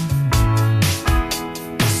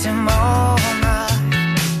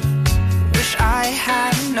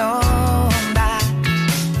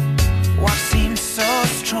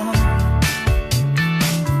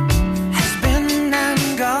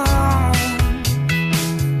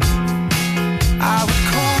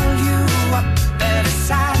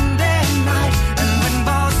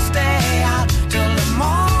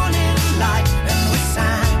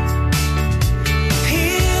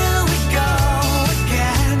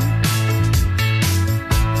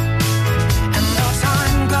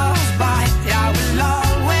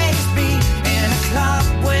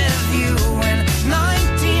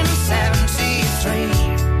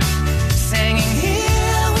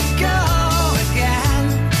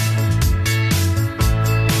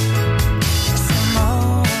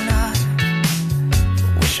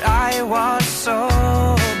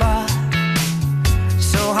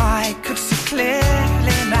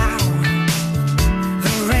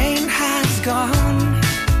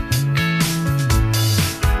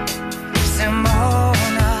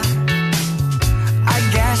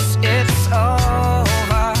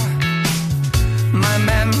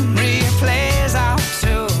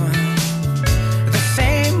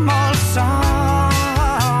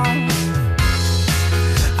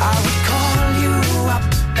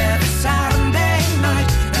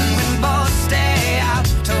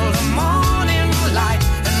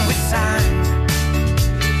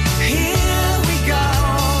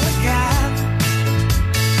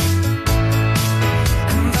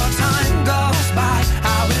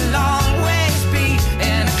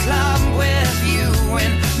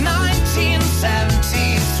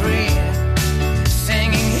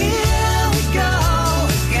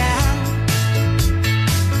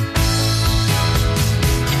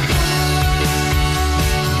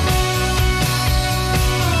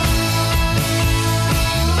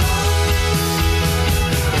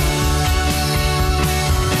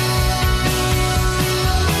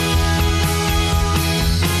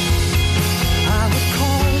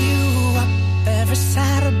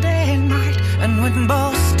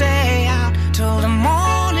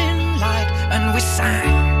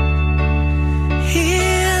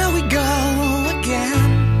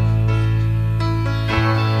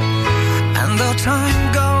 time